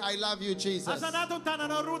and say, I love you, Jesus. I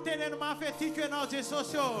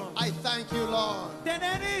thank you, Lord. I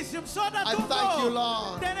thank you,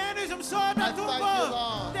 Lord. I thank you,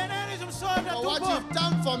 Lord, for what you've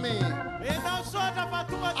done for me.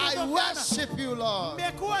 I worship you, Lord.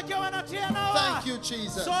 Thank you,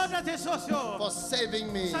 Jesus, for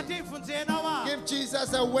saving me. Give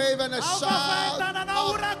Jesus a wave and a shout of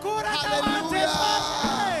hallelujah.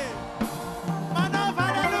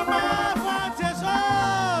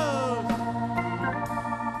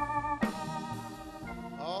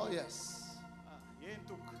 Oh, yes.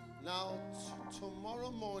 Now,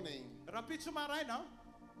 tomorrow morning,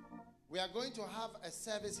 we are going to have a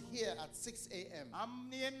service here at 6 a.m.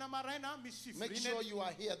 Make sure you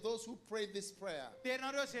are here. Those who pray this prayer,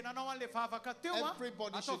 everybody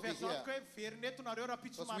should be here.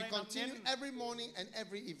 Because we continue every morning and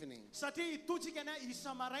every evening.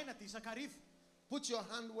 Put your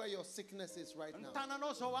hand where your sickness is right now.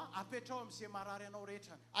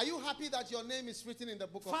 Are you happy that your name is written in the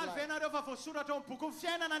book of life?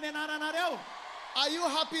 Are you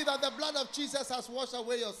happy that the blood of Jesus has washed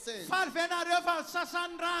away your sins?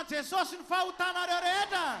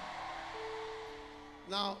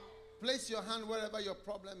 Now, place your hand wherever your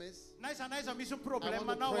problem is. I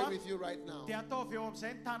want to pray with you right now.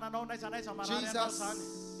 Jesus,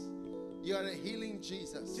 you are a healing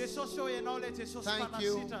Jesus. Thank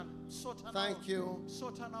you. Thank you.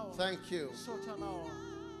 Thank you.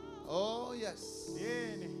 Oh, yes.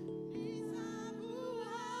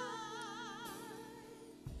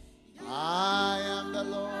 I am the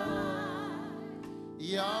Lord,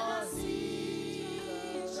 your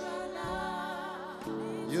healer.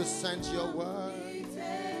 You sent your word.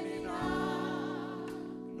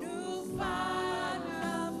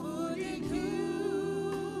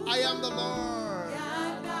 I am the Lord.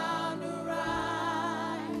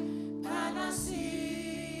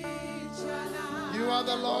 You are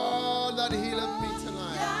the Lord that healeth me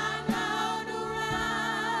tonight.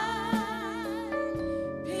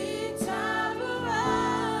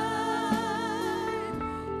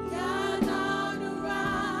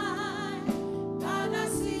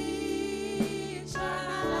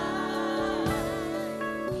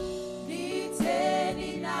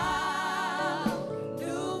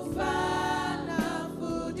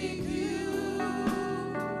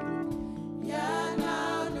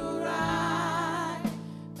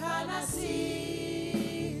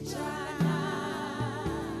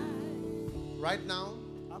 Right now,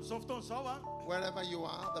 wherever you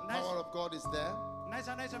are, the power of God is there.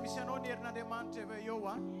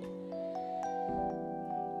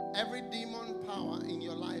 Every demon power in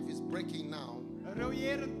your life is breaking now.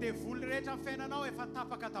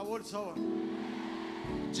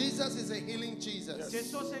 Jesus is a healing Jesus.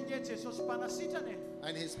 Yes.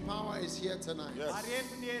 And his power is here tonight. Yes.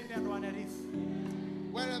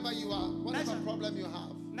 Wherever you are, whatever problem you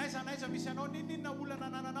have. If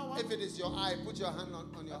it is your eye, put your hand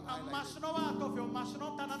on your eye like this.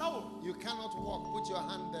 You cannot walk, put your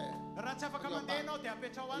hand there.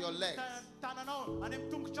 On your legs.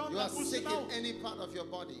 You are sick in any part of your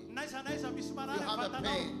body. You have a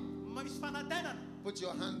pain. Put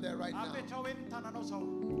your hand there right now.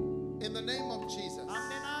 In the name of Jesus.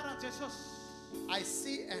 I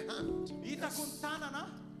see a hand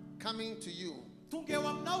coming to you.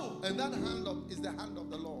 And that hand is the hand of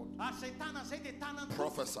the Lord.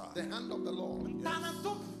 Prophesy. The hand of the Lord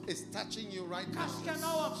is touching you right now.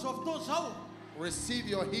 Receive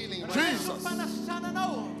your healing right Jesus.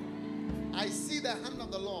 now. I see the hand of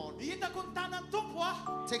the Lord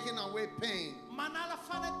taking away pain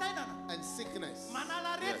and sickness,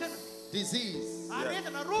 disease.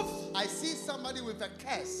 I see somebody with a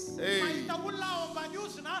curse. Hey.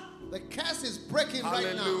 The curse is breaking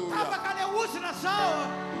right now. Hallelujah.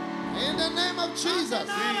 In the name of Jesus.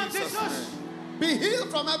 Jesus. Be healed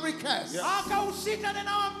from every curse.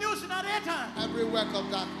 Every work of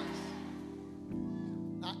darkness.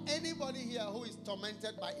 Now, anybody here who is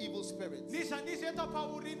tormented by evil spirits,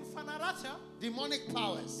 demonic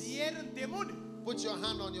powers, put your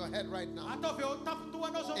hand on your head right now. If you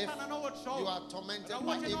are tormented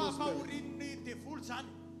by evil spirits,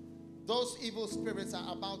 those evil spirits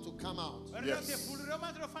are about to come out. Yes.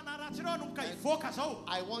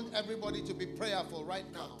 I want everybody to be prayerful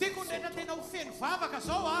right now.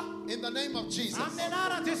 In the name of Jesus.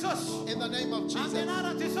 In the name of Jesus.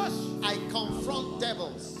 I confront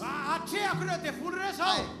devils. I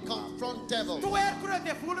confront devils.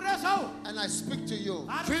 And I speak to you.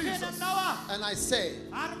 Jesus. And I say,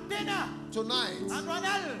 tonight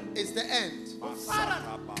is the end.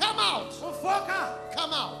 Come out.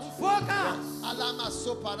 Come out.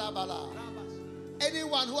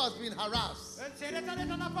 Anyone who has been harassed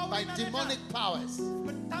by demonic powers,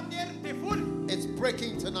 it's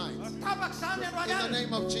breaking tonight. In the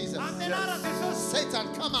name of Jesus. Yes.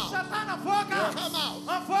 Satan, come out. Yes. Come out.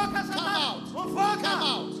 Come out. Come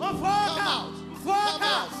out. Come out. Come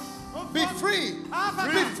out. Be free.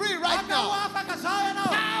 Be free right now.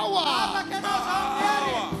 Power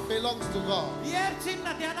belongs to God.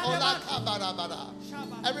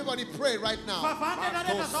 Everybody pray right now. The power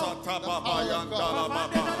of God. The power of God.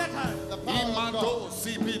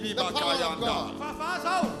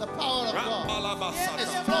 The power of God is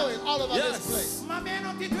flowing all over this place.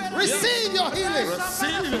 Receive your healing.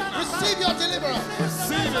 Receive your deliverance.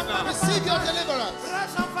 Receive your deliverance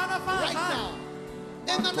right now.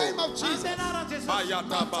 In the name of Jesus.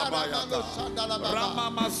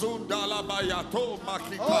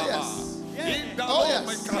 Oh yes. Oh yes.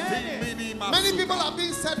 Many people are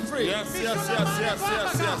being set free. Yes.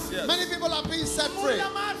 Many people are being set free.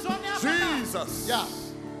 Jesus. Yeah.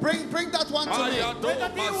 Bring that one to me.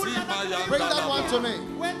 Bring that one to me.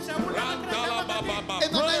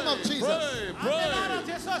 In the name of Jesus.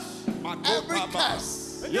 Every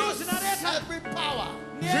curse. Every power.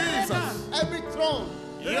 Jesus. Every throne.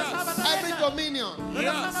 Yes. Every dominion.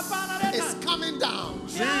 Yes. Is coming down.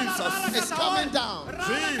 Jesus. Is coming down.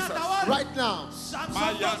 Jesus. Right now.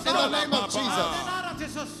 In the name of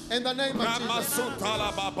Jesus. In the name of Jesus.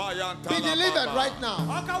 Be delivered right now.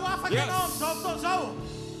 Yes.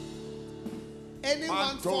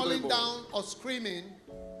 Anyone falling down or screaming,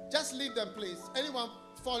 just leave them, please. Anyone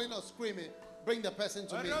falling or screaming, bring the person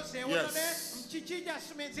to me. Yes.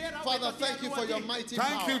 Father, thank you for your mighty power.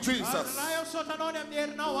 Thank you, Jesus.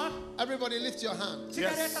 Everybody lift your hand.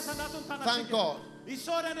 Yes. Thank God.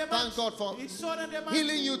 Thank God for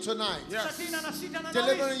healing you tonight. Yes.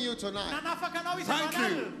 Delivering you tonight. Thank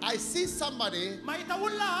you. I see somebody,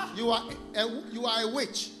 you are a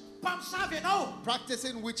witch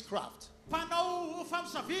practicing witchcraft.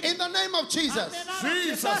 In the name of Jesus,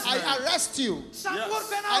 Jesus, I arrest you. Yes.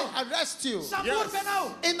 I arrest you. Yes.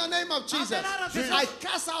 In the name of Jesus, I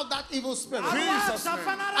cast out that evil spirit. Jesus' name.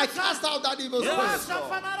 I cast out that evil Yes, spirit.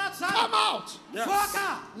 Lord. Come out Yes.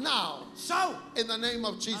 now. In the name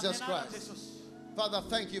of Jesus Christ. Father,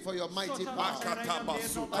 thank you for your mighty power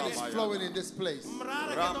that is flowing in this place.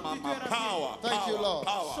 Power. Thank you, Lord.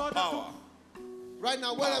 Power. Right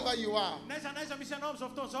now, wherever you are,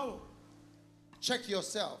 check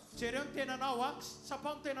yourself.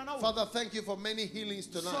 Father, thank you for many healings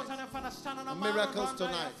tonight, miracles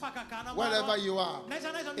tonight. Wherever you are,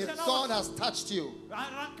 if God has touched you,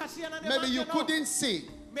 maybe you couldn't see.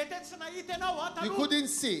 You couldn't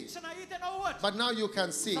see, but now you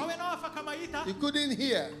can see. You couldn't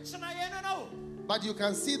hear, but you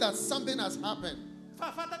can see that something has happened.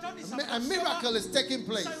 A miracle is taking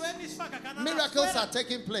place. Miracles are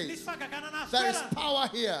taking place. There is power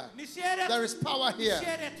here. There is power here.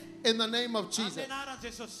 In the name of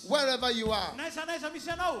Jesus. Wherever you are.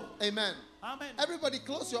 Amen. Everybody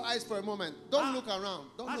close your eyes for a moment. Don't look around.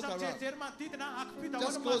 Don't look around.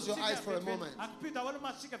 Just close your eyes for a moment.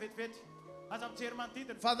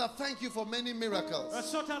 Father, thank you for many miracles.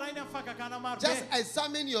 Just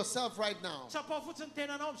examine yourself right now.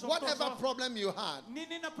 Whatever problem you had,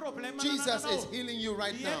 Jesus is healing you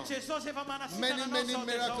right now. Many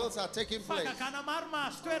miracles are taking place.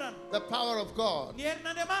 The power of God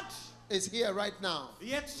is here right now.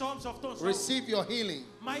 Receive your healing.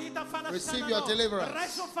 Receive your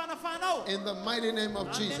deliverance. In the mighty name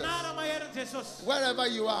of Jesus. Wherever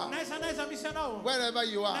you are. Wherever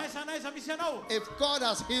you are. If God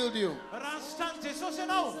has healed you,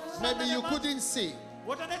 maybe you couldn't see.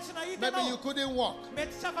 Maybe you couldn't walk.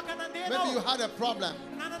 Maybe you had a problem.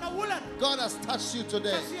 God has touched you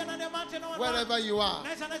today. Wherever you are.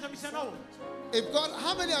 If God,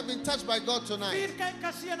 how many have been touched by God tonight?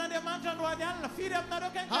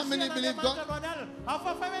 How many believe God?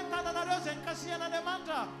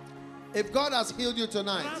 If God has healed you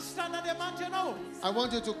tonight, I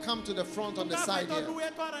want you to come to the front on the side here. I'm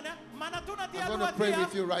going to pray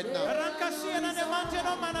with you right now.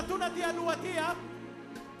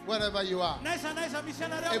 Wherever you are.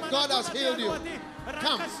 If God has healed you,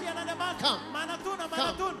 come.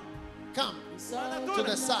 Come to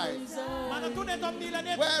the side.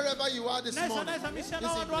 Wherever you are this morning, this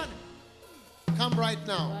evening, come right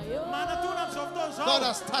now. God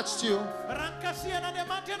has touched you.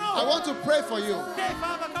 I want to pray for you.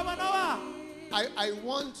 I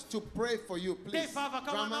want to pray for you, please.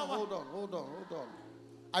 Grandma, hold on.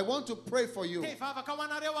 I want to pray for you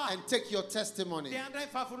and take your testimony.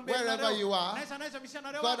 Wherever you are,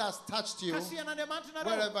 God has touched you.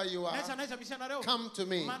 Wherever you are, come to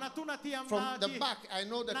me. From the back, I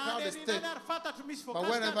know the crowd is thick, but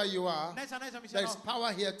wherever you are, there is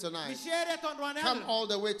power here tonight. Come all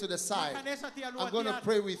the way to the side. I'm going to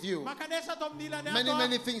pray with you.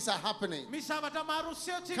 Many things are happening.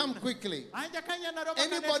 Come quickly.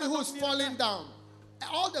 Anybody who's falling down,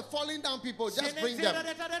 all the falling down people, just bring them.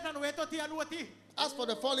 As for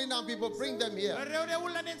the falling down people, bring them here.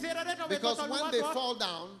 Because when they fall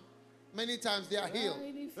down, many times they are healed.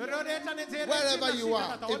 Wherever you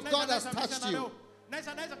are, if God has touched you,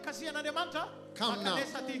 come now.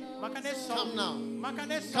 Come now.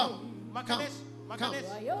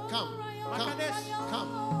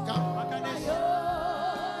 Come.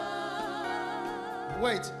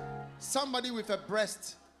 Wait. Somebody with a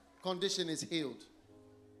breast condition is healed.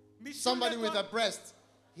 Somebody with a breast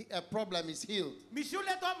problem is healed.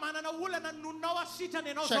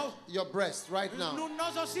 Check your breast right now.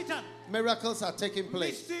 Miracles are taking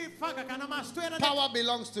place. Power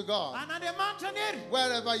belongs to God.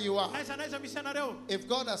 Wherever you are, if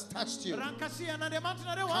God has touched you,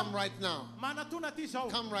 come right now.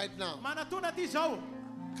 Come right now.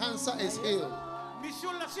 Cancer is healed.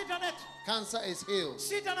 Cancer is healed.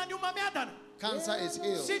 Cancer is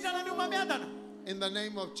healed. In the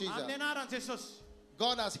name of Jesus.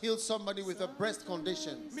 God has healed somebody with a breast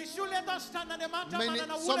condition.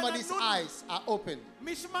 Somebody's eyes are open.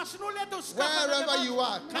 Wherever you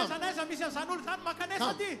are, come.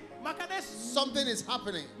 Something is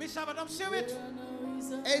happening.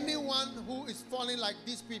 Anyone who is falling like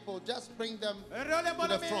these people, just bring them to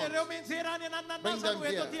the front. Bring them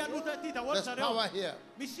here. There's power here.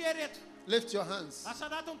 Lift your hands.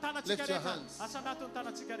 Lift your hands.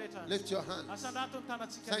 Lift your hands.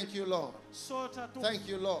 Thank you, Lord. Thank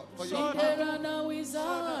you, Lord, for your power.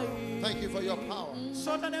 Thank you for your power. Thank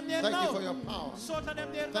you for your power.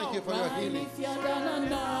 Thank you for your healing.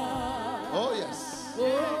 Oh, yes.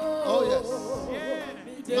 Oh, yes.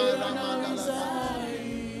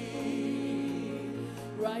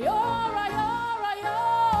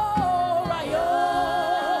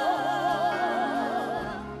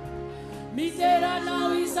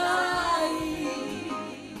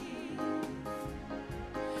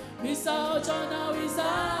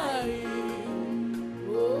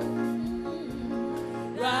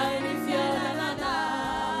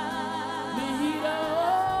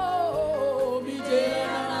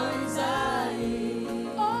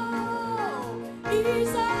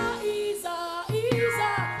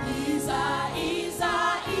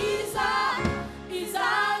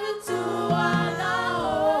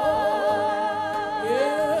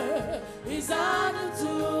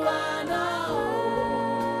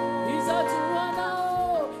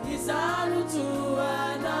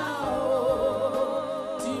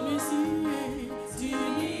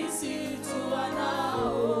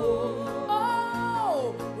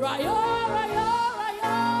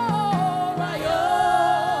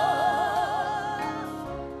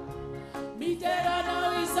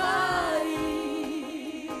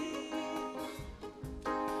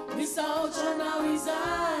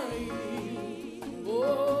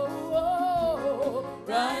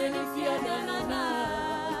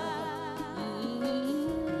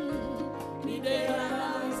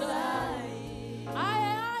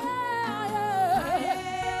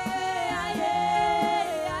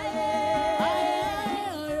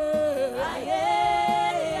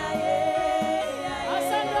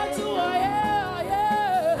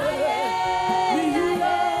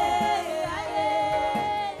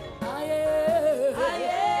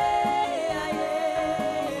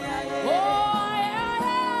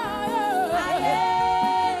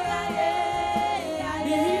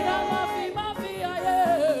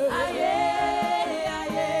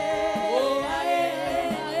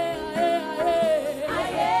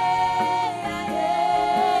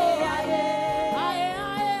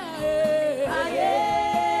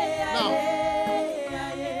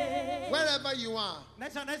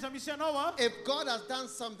 If God has done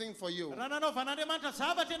something for you,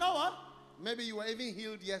 maybe you were even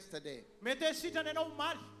healed yesterday,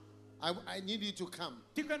 I need you to come.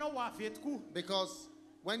 Because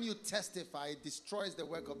when you testify, it destroys the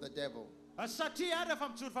work of the devil. The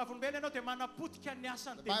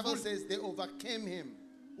Bible says they overcame him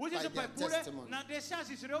by their testimony.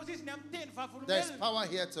 There's power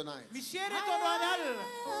here tonight.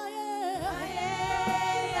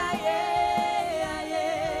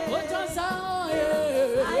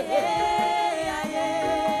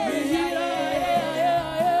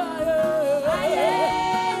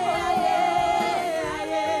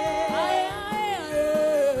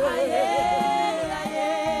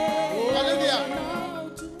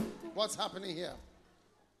 What's happening here?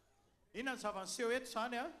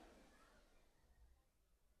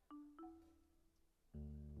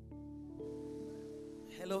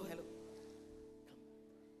 Hello.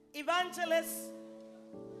 Evangelist,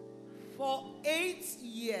 for 8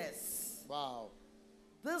 years. Wow.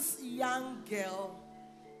 This young girl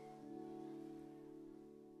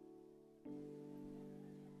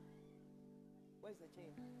where's the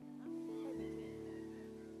chain?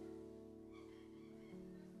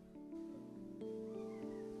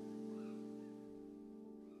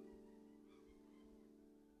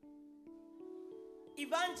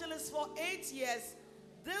 Evangelist, for 8 years,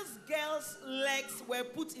 this girl's legs were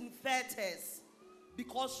put in fetters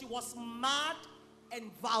because she was mad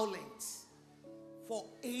and violent for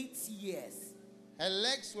 8 years. Her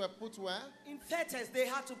legs were put where? In fetters. They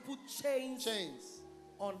had to put chains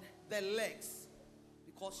on the legs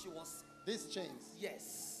because she was... These chains?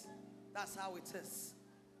 Yes. That's how it is.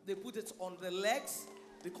 They put it on the legs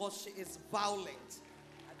because she is violent.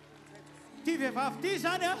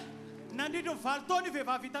 Nandritra valtaona io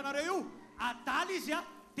vehivavy hitanareo io. Adala izy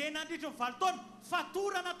dia nandritra valtaona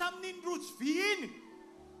fatorana tamin'iny rojo vy iny.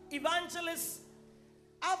 Evangelist,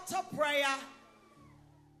 after prayer,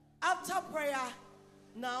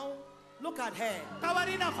 now look at her.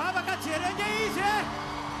 Tawarina vavaka jerenge izy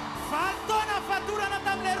valtaona fatorana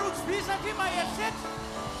tamin'ilay rojo vy satria maheritseritra.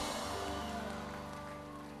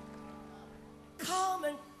 Calm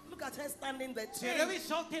and look at her standing there. It's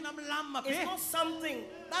not something.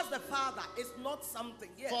 That's the father. It's not something.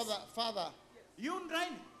 Yes. Father. You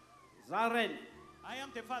rain. Zaren. I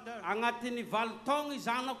am the father. Angatiny valtong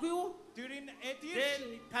izanako io. During 8 years.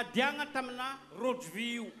 Then tadiagna tamina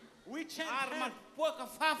rojovy io. We changed Ary mapoaka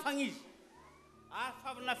fafagna izy. Ary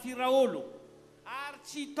favana firaolo. Ary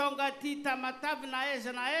tsy tonga aty tamatavy na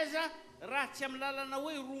aiza raha tsy amin'ny lalana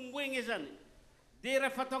hoe romboegna izany. De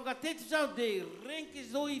rehefa tonga teto zaho de renky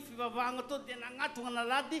zao I fivavahagna to de nagnatona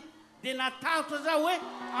nalady de natahotra zaho hoe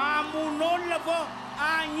amon'olona vao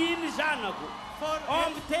agniny zanako.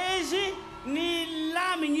 Ombiteizy ny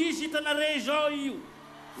lamigny izy hitanare zao io.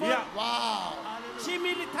 Wow. Tsy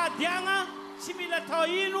mila tadiagna, tsy mila atao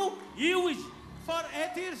ino, io izy. For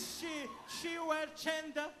 8 years she were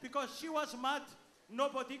chained because she was mad.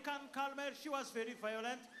 Nobody can calm her. She was very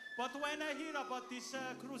violent. But when I hear about this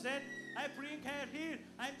crusade, I bring her here,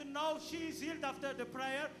 and now she is healed after the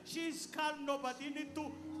prayer. She is calm. Nobody need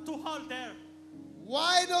to hold her.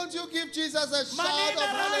 Why don't you give Jesus a shout of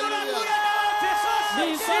hallelujah?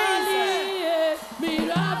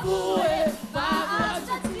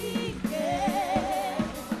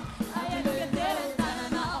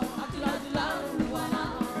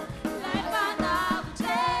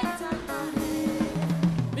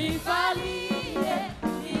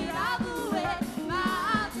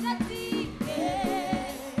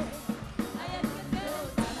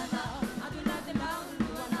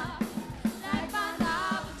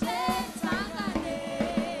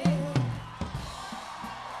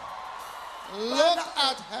 Look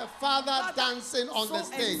at her father dancing on the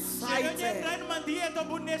stage.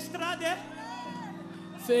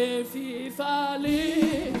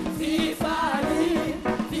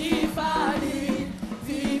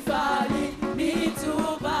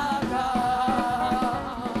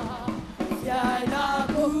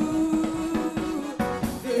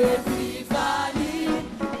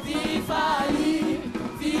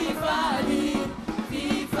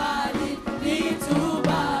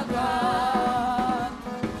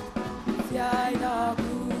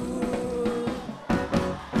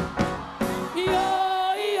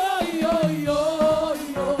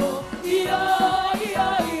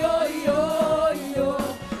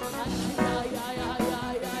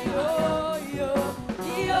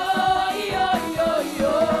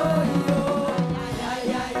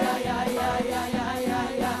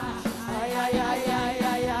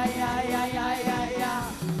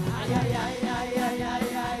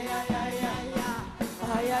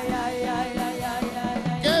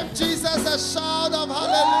 shout of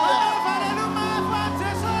hallelujah.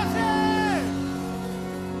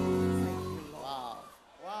 Wow.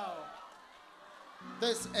 Wow.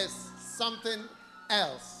 This is something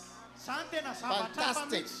else.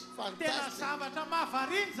 Fantastic. Fantastic.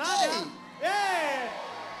 Hey.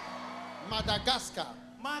 Madagascar.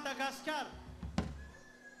 Madagascar.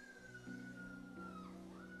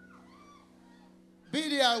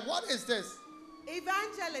 Bidia, what is this?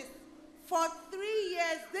 Evangelist, for 3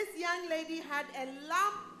 years, this young lady had a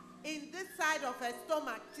lump in this side of her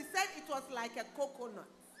stomach. She said it was like a coconut.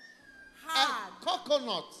 Hard. A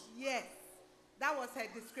coconut? Yes. That was her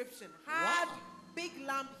description. Hard, wow. Big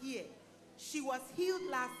lump here. She was healed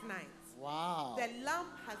last night. Wow. The lump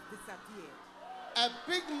has disappeared. A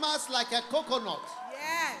big mass like a coconut.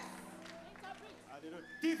 Yes.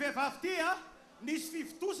 Tive vaftia, nis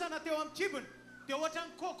 50 na teo amchibun. Te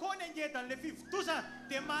watang kokone ngetan le 50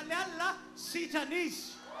 te malala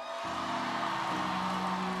sitanis.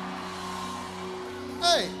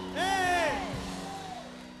 Hey. Hey.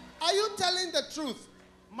 Are you telling the truth?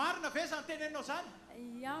 Marna vesa teneno san?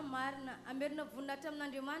 Ja, marna. Amerna vunatam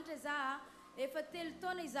nandriamanitra za efa telo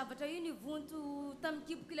taona izavatra io nivonto tamin'ny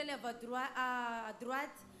kiboko ilany avy à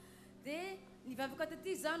droite. Dia nivavaka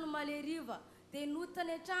taty za no maleriva. Dia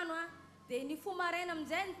notany an-trano dia nifoha maraina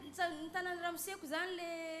amin'izay nitanany ramoseko zany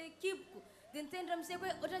le kiboko. Dia niteny ramoseko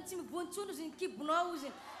hoe ohatrany tsy mivontsondro izy ny kibonao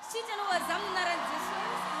izy. Sitrany ho azaho minaran'i Jesosy.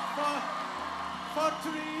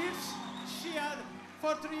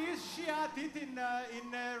 For 3 years she had it in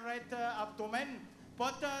right abdomen.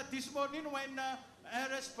 But this morning when her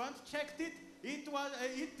husband checked it,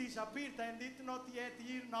 it disappeared and it's not yet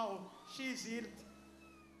here now. She is healed.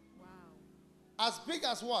 Wow. As big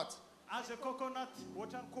as what? As a coconut,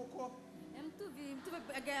 what and cocoa? It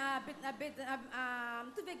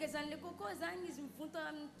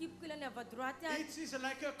is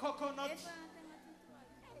like a coconut.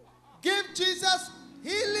 Give Jesus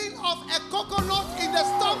healing of a coconut in the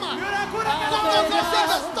stomach. Coconut in the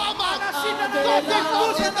stomach.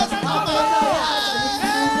 Coconut in the stomach.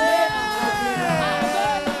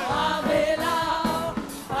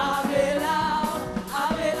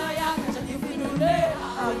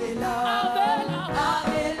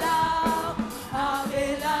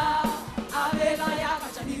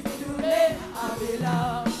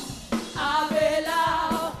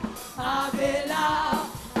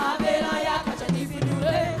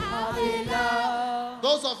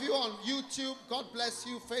 Those of you on YouTube, God bless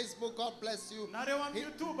you. Facebook, God bless you.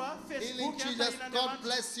 Healing Jesus, God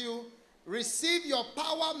bless you. Receive your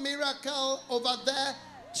power miracle over there.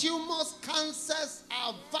 Tumors, cancers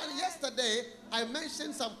are yesterday I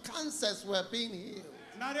mentioned some cancers were being healed.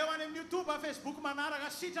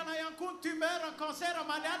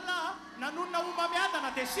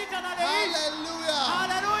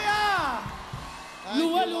 Hallelujah.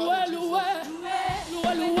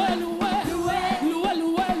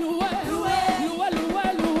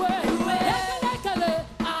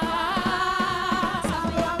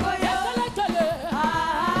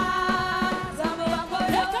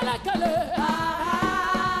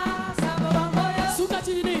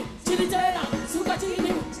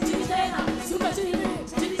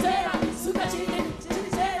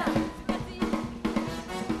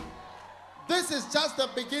 This is just the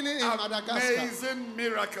beginning in Madagascar. Amazing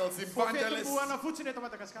miracles, evangelists.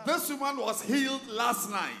 This woman was healed last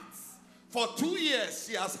night. For 2 years,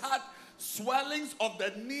 she has had swellings of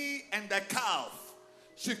the knee and the calf.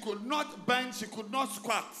 She could not bend, she could not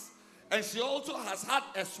squat. And she also has had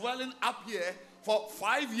a swelling up here for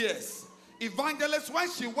 5 years. Evangelist, when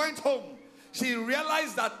she went home, she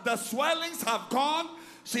realized that the swellings have gone.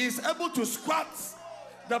 She is able to squat.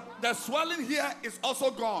 The swelling here is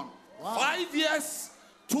also gone. Wow. 5 years,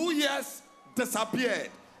 2 years, disappeared.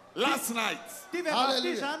 Last night.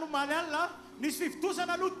 Hallelujah. Nis 50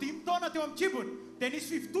 na lutim tona teo am chibun. Te nis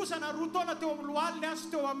 50 na rutona teo am lual ne as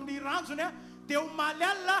teo am ni ranzo ne teo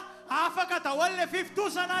malalla afaka tawalle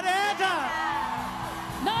 50 na reta.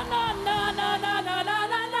 Na na na na na na na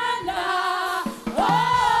na na.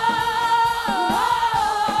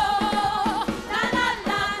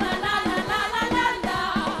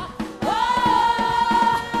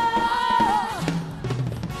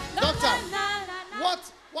 Doctor,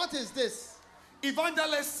 what is this?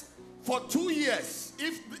 Evangelist, for 2 years,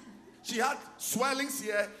 if she had swellings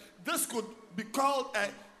here, this could be called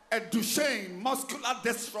a Duchenne muscular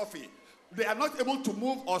dystrophy. They are not able to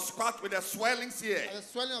move or squat with the swellings here. The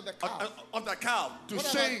swelling of the calf. Of the calf.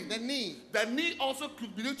 Duchenne. The knee. The knee also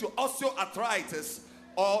could be due to osteoarthritis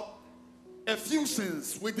or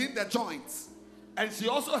effusions within the joints. And she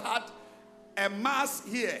also had a mass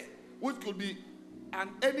here, which could be and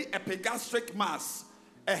any epigastric mass,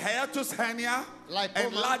 a hiatus hernia, lipoma.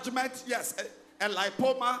 Enlargement, yes, a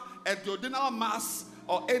lipoma, a duodenal mass,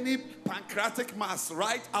 or any pancreatic mass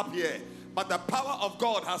right up here. But the power of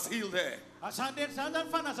God has healed her. Asande sandan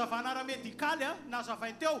fanazavana ra medikaly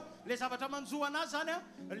nazavainy teo le zavatra manjoa anazy zany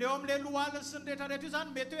leo am'le lohaliny sy ny rehetrarehetra io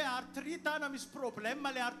zany mety hoe artrite na misy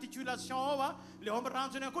problème le articulation ao leo amin'ny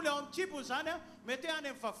ranjony ihany koa leo amin'ny kibony zany mety hoe any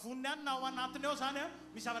amin'ny vavoniny any na ao anatiny ao zany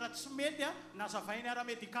misy zavatra tsy mety nazavainy ara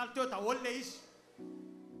medikaly teo daholo le izy.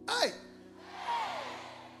 Hey!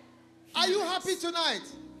 Are you happy tonight?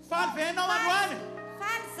 Faly ve ianao androany?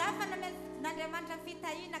 Faly za fa n'Andriamanitra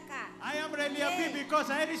fitahiana ka. I am really happy because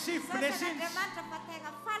I receive blessings. I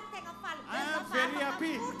am very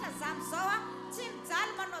happy. Tsy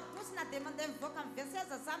mijaly manao dosina dia mandeha mivoaka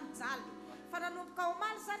miveseza za mijaly. Fa nanomboka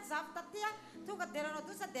omaly zany za taty tonga dia nanao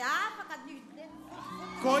dosa dia afaka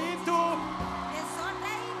go into dia zao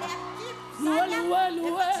ndray le akipy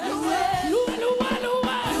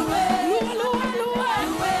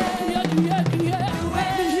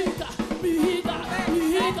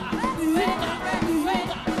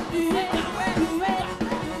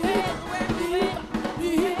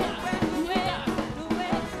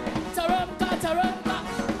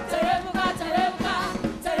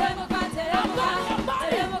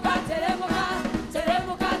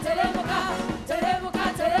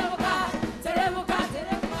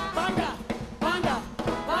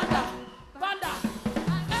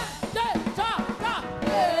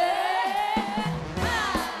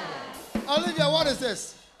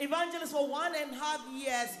Evangelist, for 1.5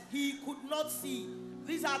 years, he could not see.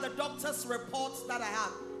 These are the doctor's reports that I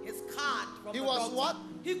have. His card from the doctor. He was what?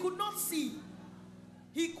 He could not see.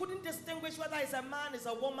 He couldn't distinguish whether it's a man, it's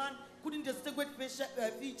a woman, couldn't distinguish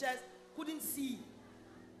features, couldn't see.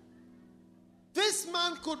 This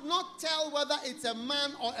man could not tell whether it's a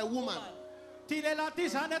man or a woman. Ty lehilahy ty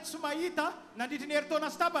zany tsy mahita nandritra ny herintaona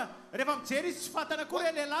sy tapany rehefa mijery izy tsy fatana koa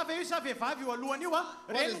hoe lehilahy ve io sa vehivavy io alohany io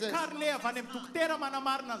reny carnet avy any amin'ny dokotera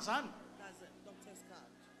manamarina an'izany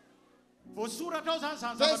voasoratra ao zany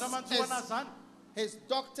zany zavatra manjoa anazy zany. His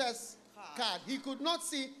doctor's card. He could not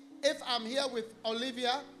see if I'm here with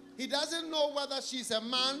Olivia. He doesn't know whether she's a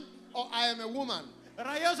man or I am a woman.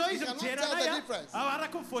 Raha eo zao izy mijery anay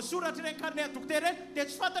araka ny voasoratra reny carnet dokotera reny dia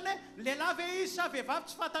tsy fantany hoe lehilahy ve izy sa vehivavy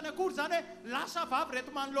tsy fantany akory zany hoe lasa vavy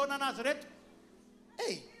reto manoloana anazy reto.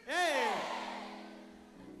 Hey!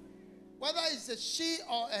 Whether it's a she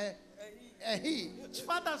or a he. Tsy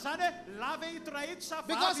fantany zany hoe lahy ve ito raha ito sa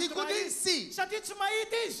because vavy he couldn't see. satria tsy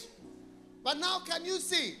mahita izy. But now can you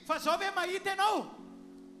see? Fa zao ve mahita ianao?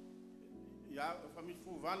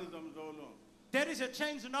 There is a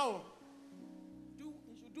change now.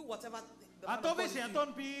 Do whatever ataovy zay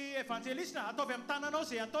ataony by evangelista ataovy amin'ny tananao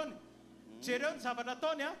zay ataony jereo ny zavatra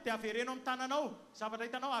ataony dia avereno amin'ny tananao zavatra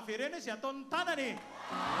hitanao avereno zay ataony tanany.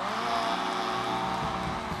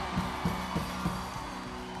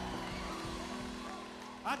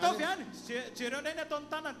 Ataovy any jereo ndray ny ataony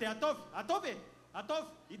tanany dia ataovy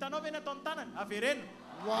hitanao ve ny ataony tanany avereno.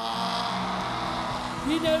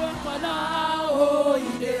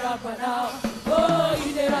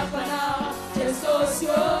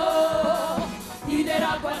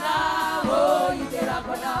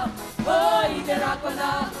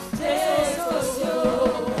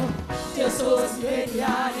 Jesus,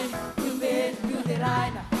 you made you the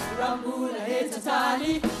right. Rambula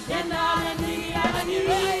etatali, enana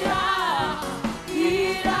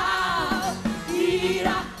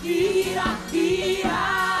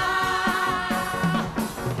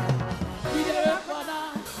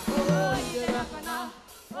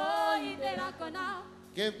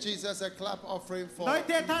Give Jesus a clap offering for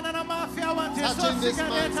touching this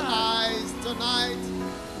man's eyes tonight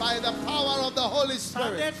by the power of the Holy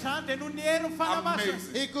Spirit.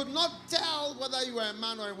 Amazing. He could not tell whether you were a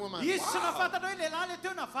man or a woman.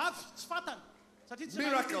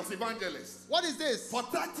 Miracles, evangelist. What is this? For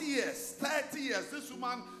 30 years, this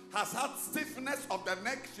woman has had stiffness of the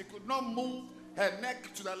neck. She could not move her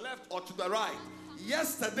neck to the left or to the right.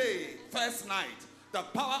 Yesterday, first night, the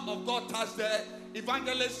power of God touched her.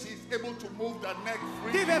 Evangelist, she's able to move the neck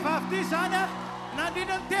free. 30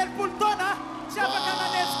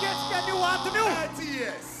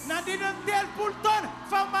 years.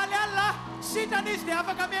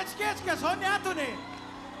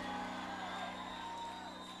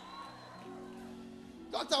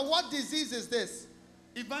 Doctor, what disease is this?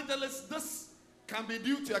 Evangelist, this can be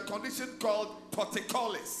due to a condition called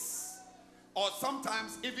torticollis, or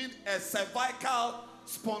sometimes even a cervical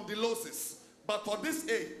spondylosis. But for this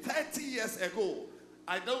age, 30 years ago,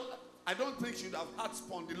 I don't think she'd have had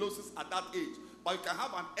spondylosis at that age. But you can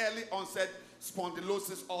have an early onset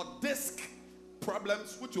spondylosis or disc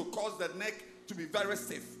problems, which will cause the neck to be very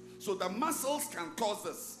stiff. So the muscles can cause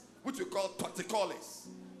this, which we call torticollis,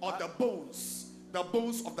 or the bones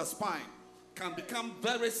of the spine can become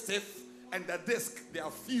very stiff, and the disc, they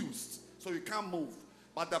are fused, so you can't move.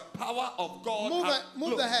 But the power of God.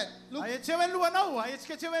 Move the head. Look.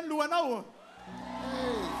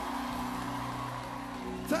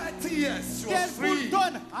 30 years she was free.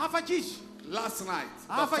 Last night.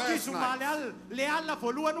 The first night.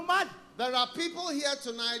 There are people here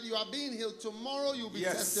tonight, you are being healed. Tomorrow you'll be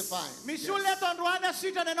testifying. Yes. Thank you,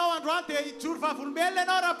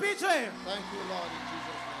 Lord, in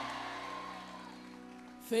Jesus'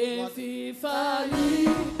 name. Fifali,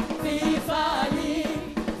 Fifali,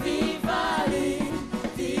 Fifali,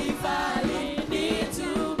 Fifali,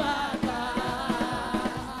 Nitubaka,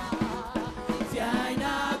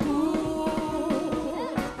 Fiainaku,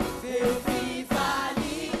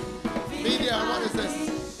 Fifali. Media, what is this?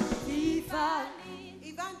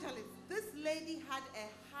 Evangelist, this lady had a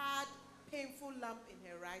hard, painful lump in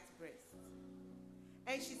her right breast.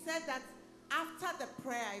 And she said that after the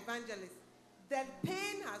prayer, evangelist, the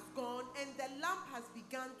pain has gone and the lump has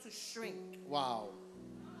begun to shrink. Wow.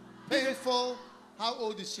 Painful. How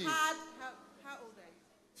old is she? How old are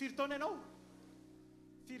you?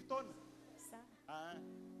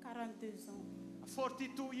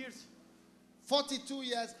 42 years. 42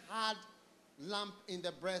 years, hard lump in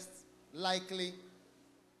the breast, likely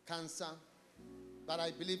cancer. But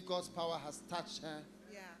I believe God's power has touched her.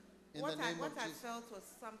 Yeah. In the name what of I Jesus. felt was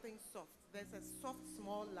something soft. There's a soft,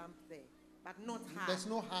 small lump there, but not hard. There's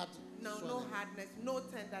no hard. No hardness, no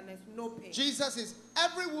tenderness, no pain. Jesus is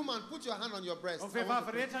every woman. Put your hand on your breast. I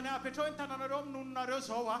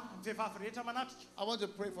want to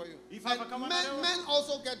pray for you. And men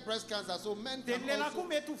also get breast cancer, so men can also.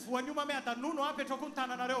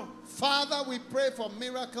 Father, we pray for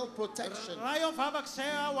miracle protection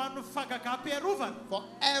for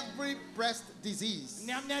every breast disease.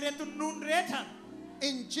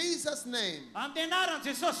 In Jesus' name,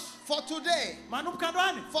 for today,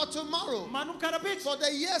 for tomorrow, for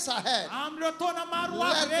the years ahead, let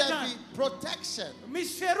there be protection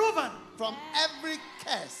from every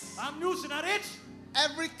curse,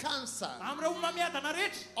 every cancer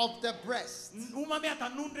of the breast. In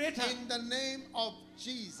the name of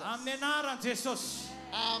Jesus.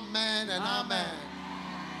 Amen and amen.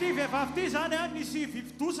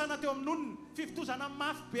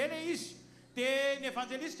 Dia ny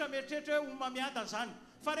evangelista mieritreritra umamiada zany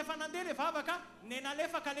fa rehefa nandeha le vavaka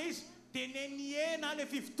nenalefaka le izy dia neniena le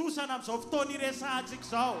fivitosana amin'izao fotoana iresantsika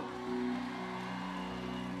zao.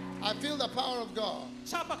 I feel the power of God.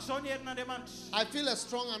 Tsapako zao ny herin'Andriamanitra. I feel a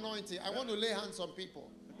strong anointing. I want to lay hands on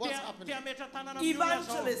people. What's happening?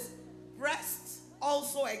 Evangelist, breast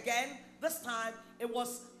also again. This time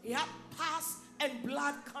he had pus and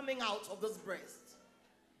blood coming out of this breast.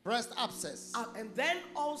 Breast abscess. And then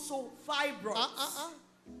also fibroids.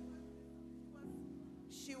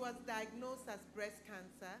 She was diagnosed as breast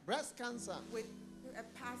cancer. Breast cancer. With a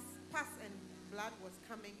pus and blood was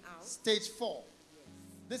coming out. Stage 4.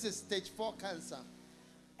 This is stage 4 cancer.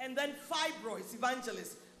 And then fibroids,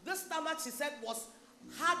 evangelist. This stomach, she said, was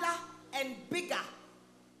harder and bigger.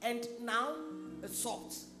 And now it's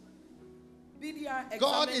soft.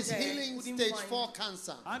 God is healing stage 4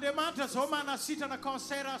 cancer. In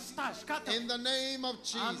the name of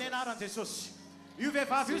Jesus. Io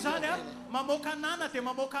vehivavy io zany mamoaka nana dia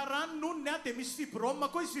mamoaka rano nonony dia misy fibrome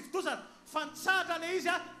koa izy fivitosana fa nitsatra le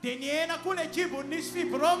izy dia ny hena koa le kibony nisy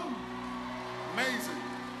fibrome. Amazing.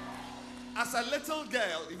 As a little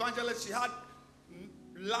girl, evangelist, she had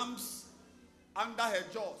lumps under her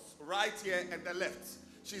jaws, right here and the left.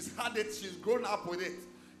 She's had it, she's grown up with it.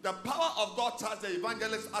 The power of God touched the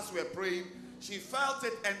evangelist as we were praying. She felt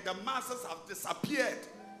it and the masses have disappeared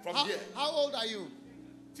from here. How old are you?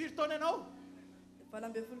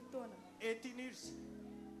 18 years.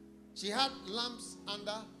 She had lumps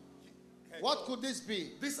under. What could this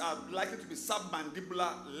be? These are likely to be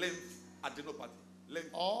submandibular lymph adenopathy.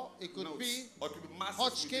 Or it could be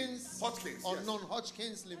Hodgkin's or yes.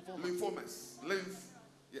 non-Hodgkin's lymphoma. Lymphomas. Lymph,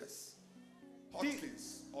 yes.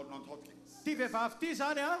 Hodgkin's or non-Hodgkin's. Ty vehivavy ty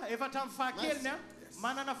zany efatra amin'ny fahakeliny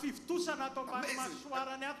manana fivitosana ato ambany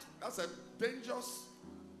masoarany ato. That's a dangerous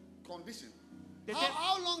condition.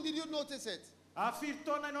 How long did you notice it? Firy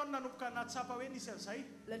taona ianao nanomboka natsapa hoe nisy an'izay.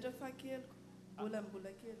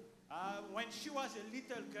 When she was a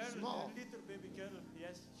little girl, a little baby girl,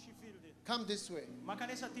 yes, she felt it. Come this way.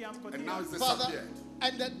 And now it's disappeared.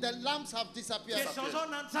 And the lumps have disappeared. There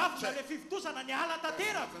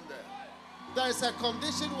There is a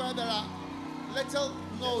condition where there are little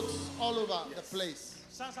notes all over the place.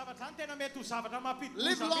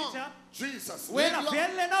 Live long. Jesus. Live long.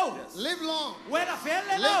 Yes. Live long. Live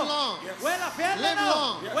long. Yes. Live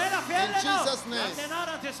long. Yes. In Jesus' name.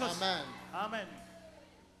 Amen. Amen.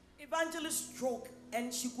 Evangelist stroke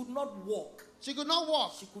and she could not walk. She could not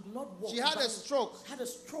walk. She could not walk. She had a stroke. Had a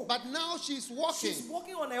stroke. But now she's walking. She's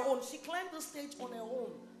walking on her own. She climbed the stage on her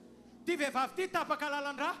own. Ty vehivavy ty tapaka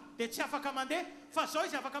lalan-drà dia tsy afaka mandeha fa zao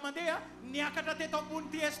izy afaka mandeha niakatra teto ambony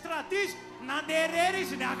ty estrade izy nandeha rery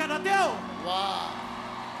izy niakatra teo. Wow.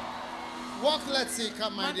 Walk, let's see.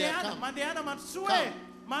 Come, my dear. Come. Mandehana mandrosoe.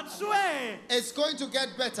 Mandrosoe. It's going to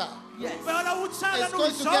get better. Yes. It's going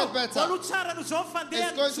to get better. It's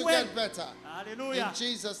going to get better. Hallelujah. In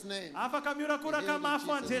Jesus' name. Afaka miorakoraka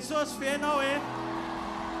mafo an Jesosy fenao e.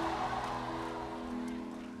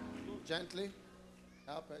 Gently.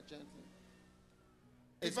 Help her gently.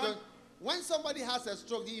 It's going, when somebody has a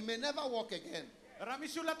stroke, he may never walk again. So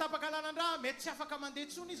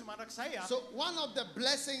one of the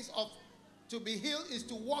blessings of to be healed is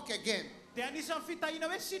to walk again. Or to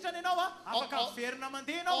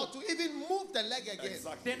even move the leg again.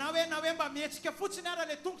 Exactly. And that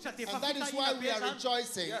is why we are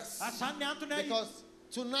rejoicing. Yes. Because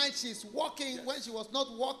tonight she's walking when she was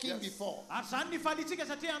not walking before. So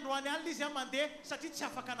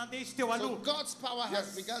God's power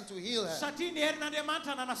has begun to heal her. And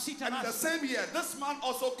the same year, this man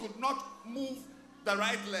also could not move the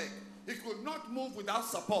right leg. He could not move without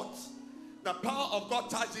support. The power of God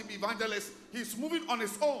touched him, evangelist. He's moving on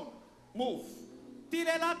his own. Move.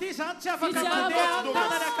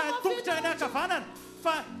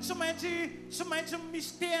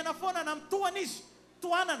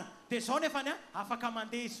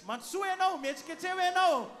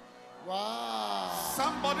 Wow.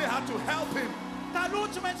 Somebody had to help him. Now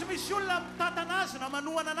he's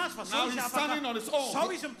standing on his own.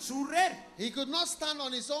 He could not stand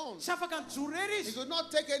on his own. He could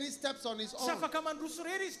not take any steps on his own.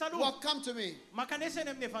 Well, come to me.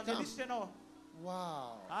 Come.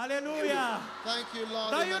 Wow. Hallelujah. Thank you,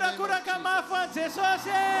 Lord.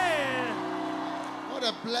 What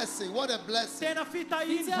a blessing. What a blessing. What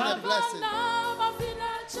a blessing.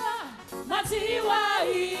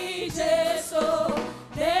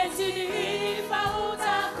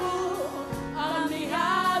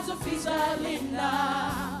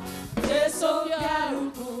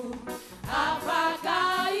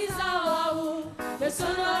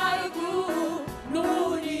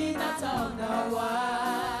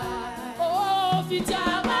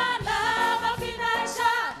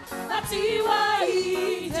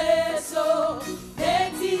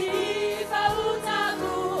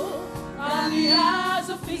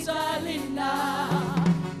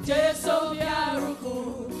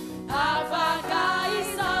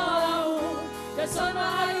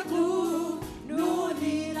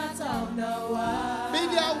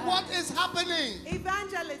 What is happening?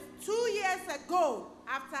 Evangelist, 2 years ago,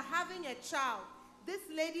 after having a child, this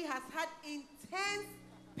lady has had intense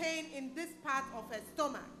pain in this part of her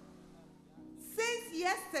stomach. Since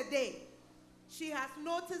yesterday, she has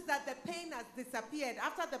noticed that the pain has disappeared.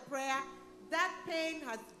 After the prayer, that pain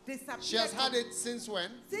has disappeared. She has had it since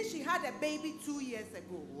when? Since she had a baby 2 years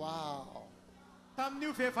ago. Wow.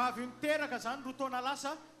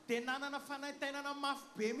 Nanana fanaitainana mafy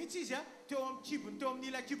be mihitsy izy teo amin'ny kibony teo amin'ny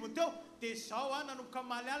ila kibony teo dia zao nanomboka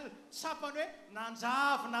maly alina tsapany hoe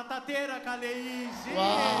nanjavy natateraka le izy.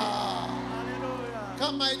 Hallelujah.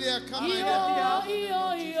 Come my dear, come my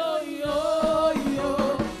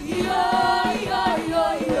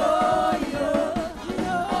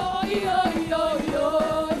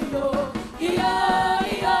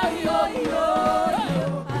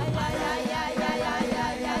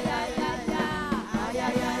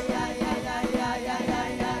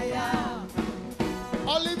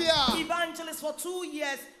For 2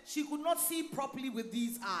 years, she could not see properly with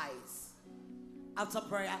these eyes. After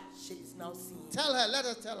prayer, she is now seeing. Tell her, let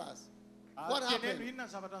her tell us. What happened?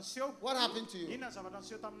 What happened to you?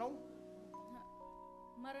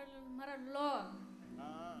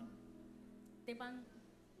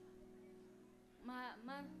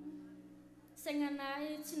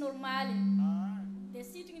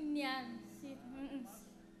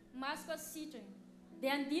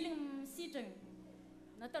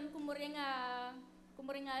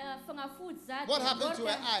 What happened to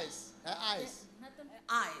her eyes? Her eyes.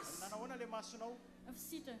 Eyes.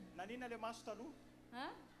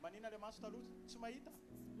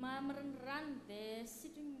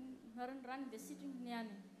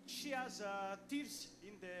 she has tears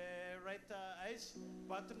in the right eyes,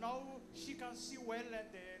 but now she can see well,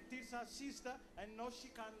 and the tears are ceased, and now she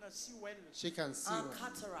can see well. She can see well.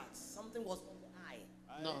 Cataract. Something was on the eye.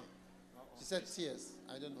 No. She said tears.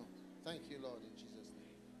 I don't know. Thank you, Lord, in Jesus' name.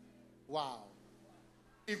 Wow.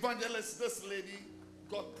 Evangelist, this lady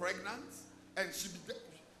got pregnant and she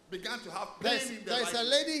began to have pain in the There's a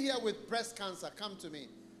lady here with breast cancer. Come to me.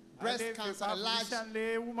 Breast cancer, a large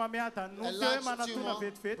tumor.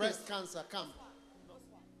 Breast cancer, come.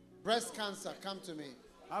 Breast cancer, come to me.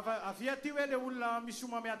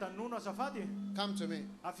 Come to me.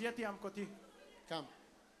 Come.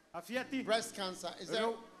 Breast cancer. Is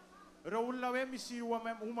there?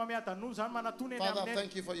 Father,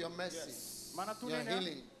 thank you for your mercy. Yes. Your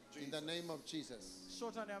healing in the name of Jesus.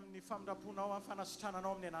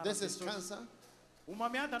 This is cancer.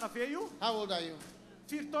 How old are you?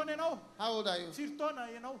 How old are you?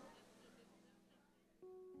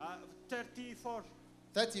 34.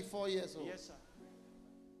 34 years old. Yes, sir.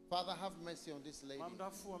 Father, have mercy on this lady.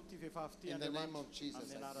 In the name of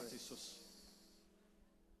Jesus.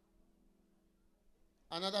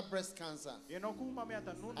 Another breast cancer.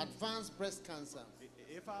 Advanced breast cancer.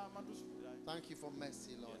 Thank you for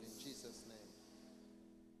mercy, Lord, in Jesus' name.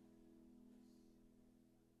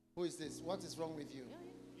 Who is this? What is wrong with you?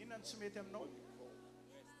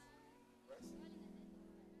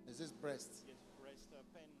 Is this breast? Yes, breast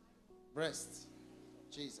pain. Breast.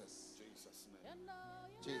 Jesus. Jesus' name.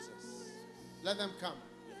 Jesus. Let them come.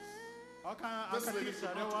 This lady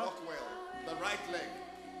could not walk well. The right leg.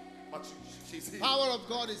 But she's here. Power of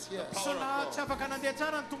God is here. Evangelist,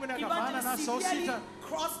 severely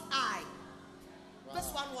crossed eye. Wow.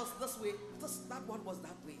 This one was this way. That one was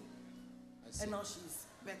that way. And now she's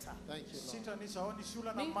better. Thank you, Lord.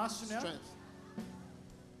 Strength.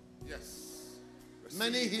 Yes.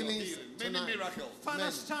 Many healings, many miracles. Many.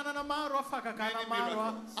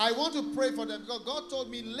 I want to pray for them because God told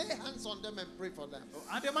me lay hands on them and pray for them.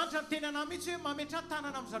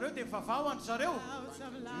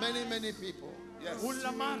 Many people. Yes.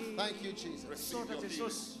 Thank you,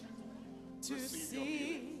 Jesus. To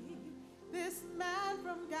see this man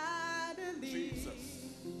from Galilee. Jesus.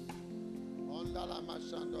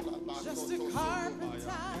 Just a carpenter,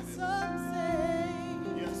 some say.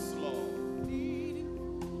 Yes, Lord.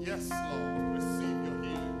 Yes, Lord. Receive your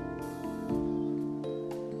healing.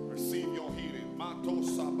 Receive your healing. Mato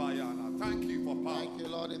Sabayana. Thank you for power. Thank you,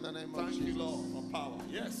 Lord, in the name of Jesus. Thank you, Lord, for power.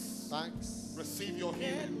 Yes. Thanks. Receive your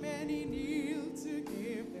healing. And many kneel to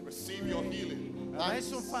give them. Receive your healing.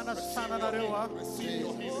 Thanks. Receive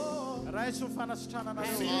your healing. And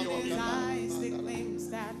in his eyes declaims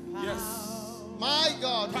that power. Yes. My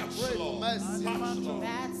God, we pray for mercy.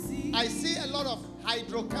 I see a lot of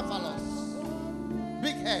hydrocephalus.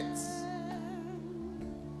 Big heads.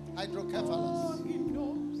 Hydrocephalus.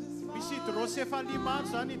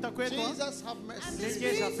 Jesus have mercy.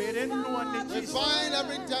 We bind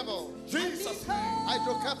every devil. Jesus' name.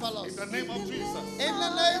 Hydrocephalus. In the name of Jesus. In the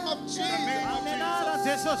name of Jesus.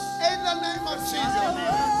 In the name of Jesus.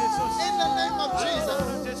 In the name of Jesus.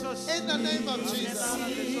 In the name of Jesus.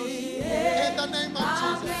 In the name of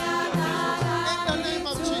Jesus. In the name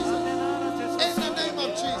of Jesus. In the name of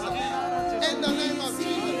Jesus. In the name of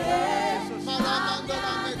Jesus.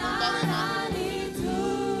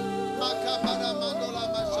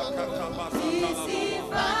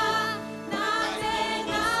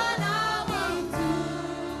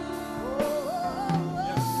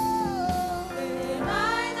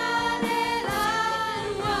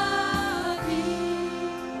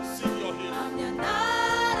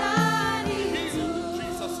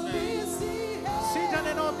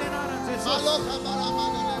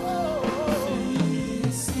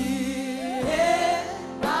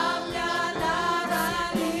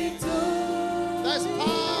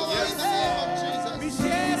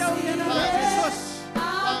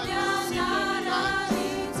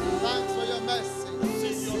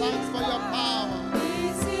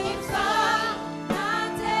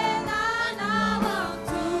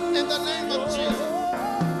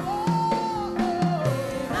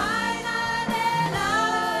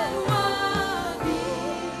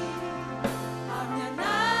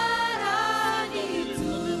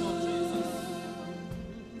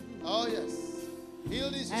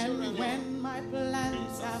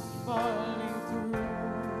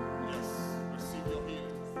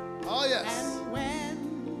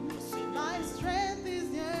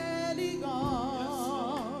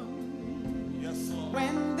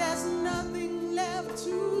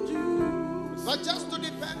 But just to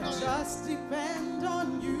depend on just depend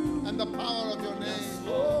on you and the power of your name. Yes,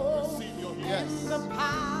 Lord. Receive your healing. Yes. The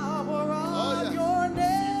power of your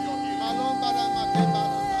name.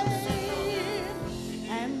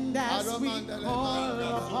 we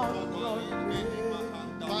call upon your name.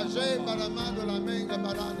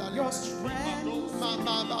 Your strength,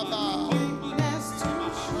 weakness to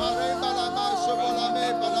show.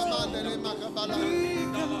 We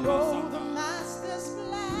can roll the master's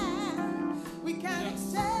plan. We can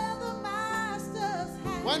excel the master's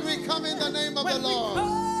hand. When we come in the name of the Lord.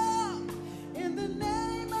 In the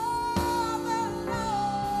name of the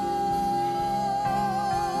Lord.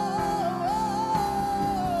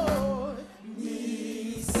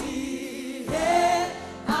 Nisihe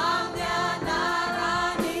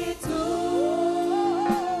amyanaranitu.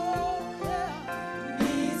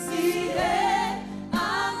 Nisihe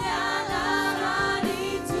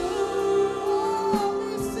amyanaranitu.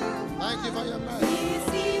 Thank you for your mercy.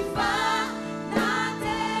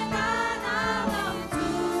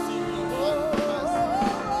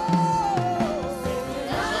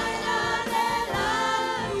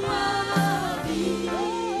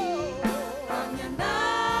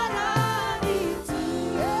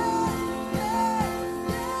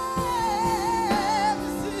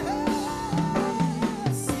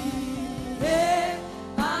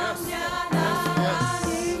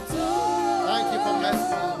 Thank you for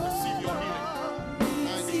blessing.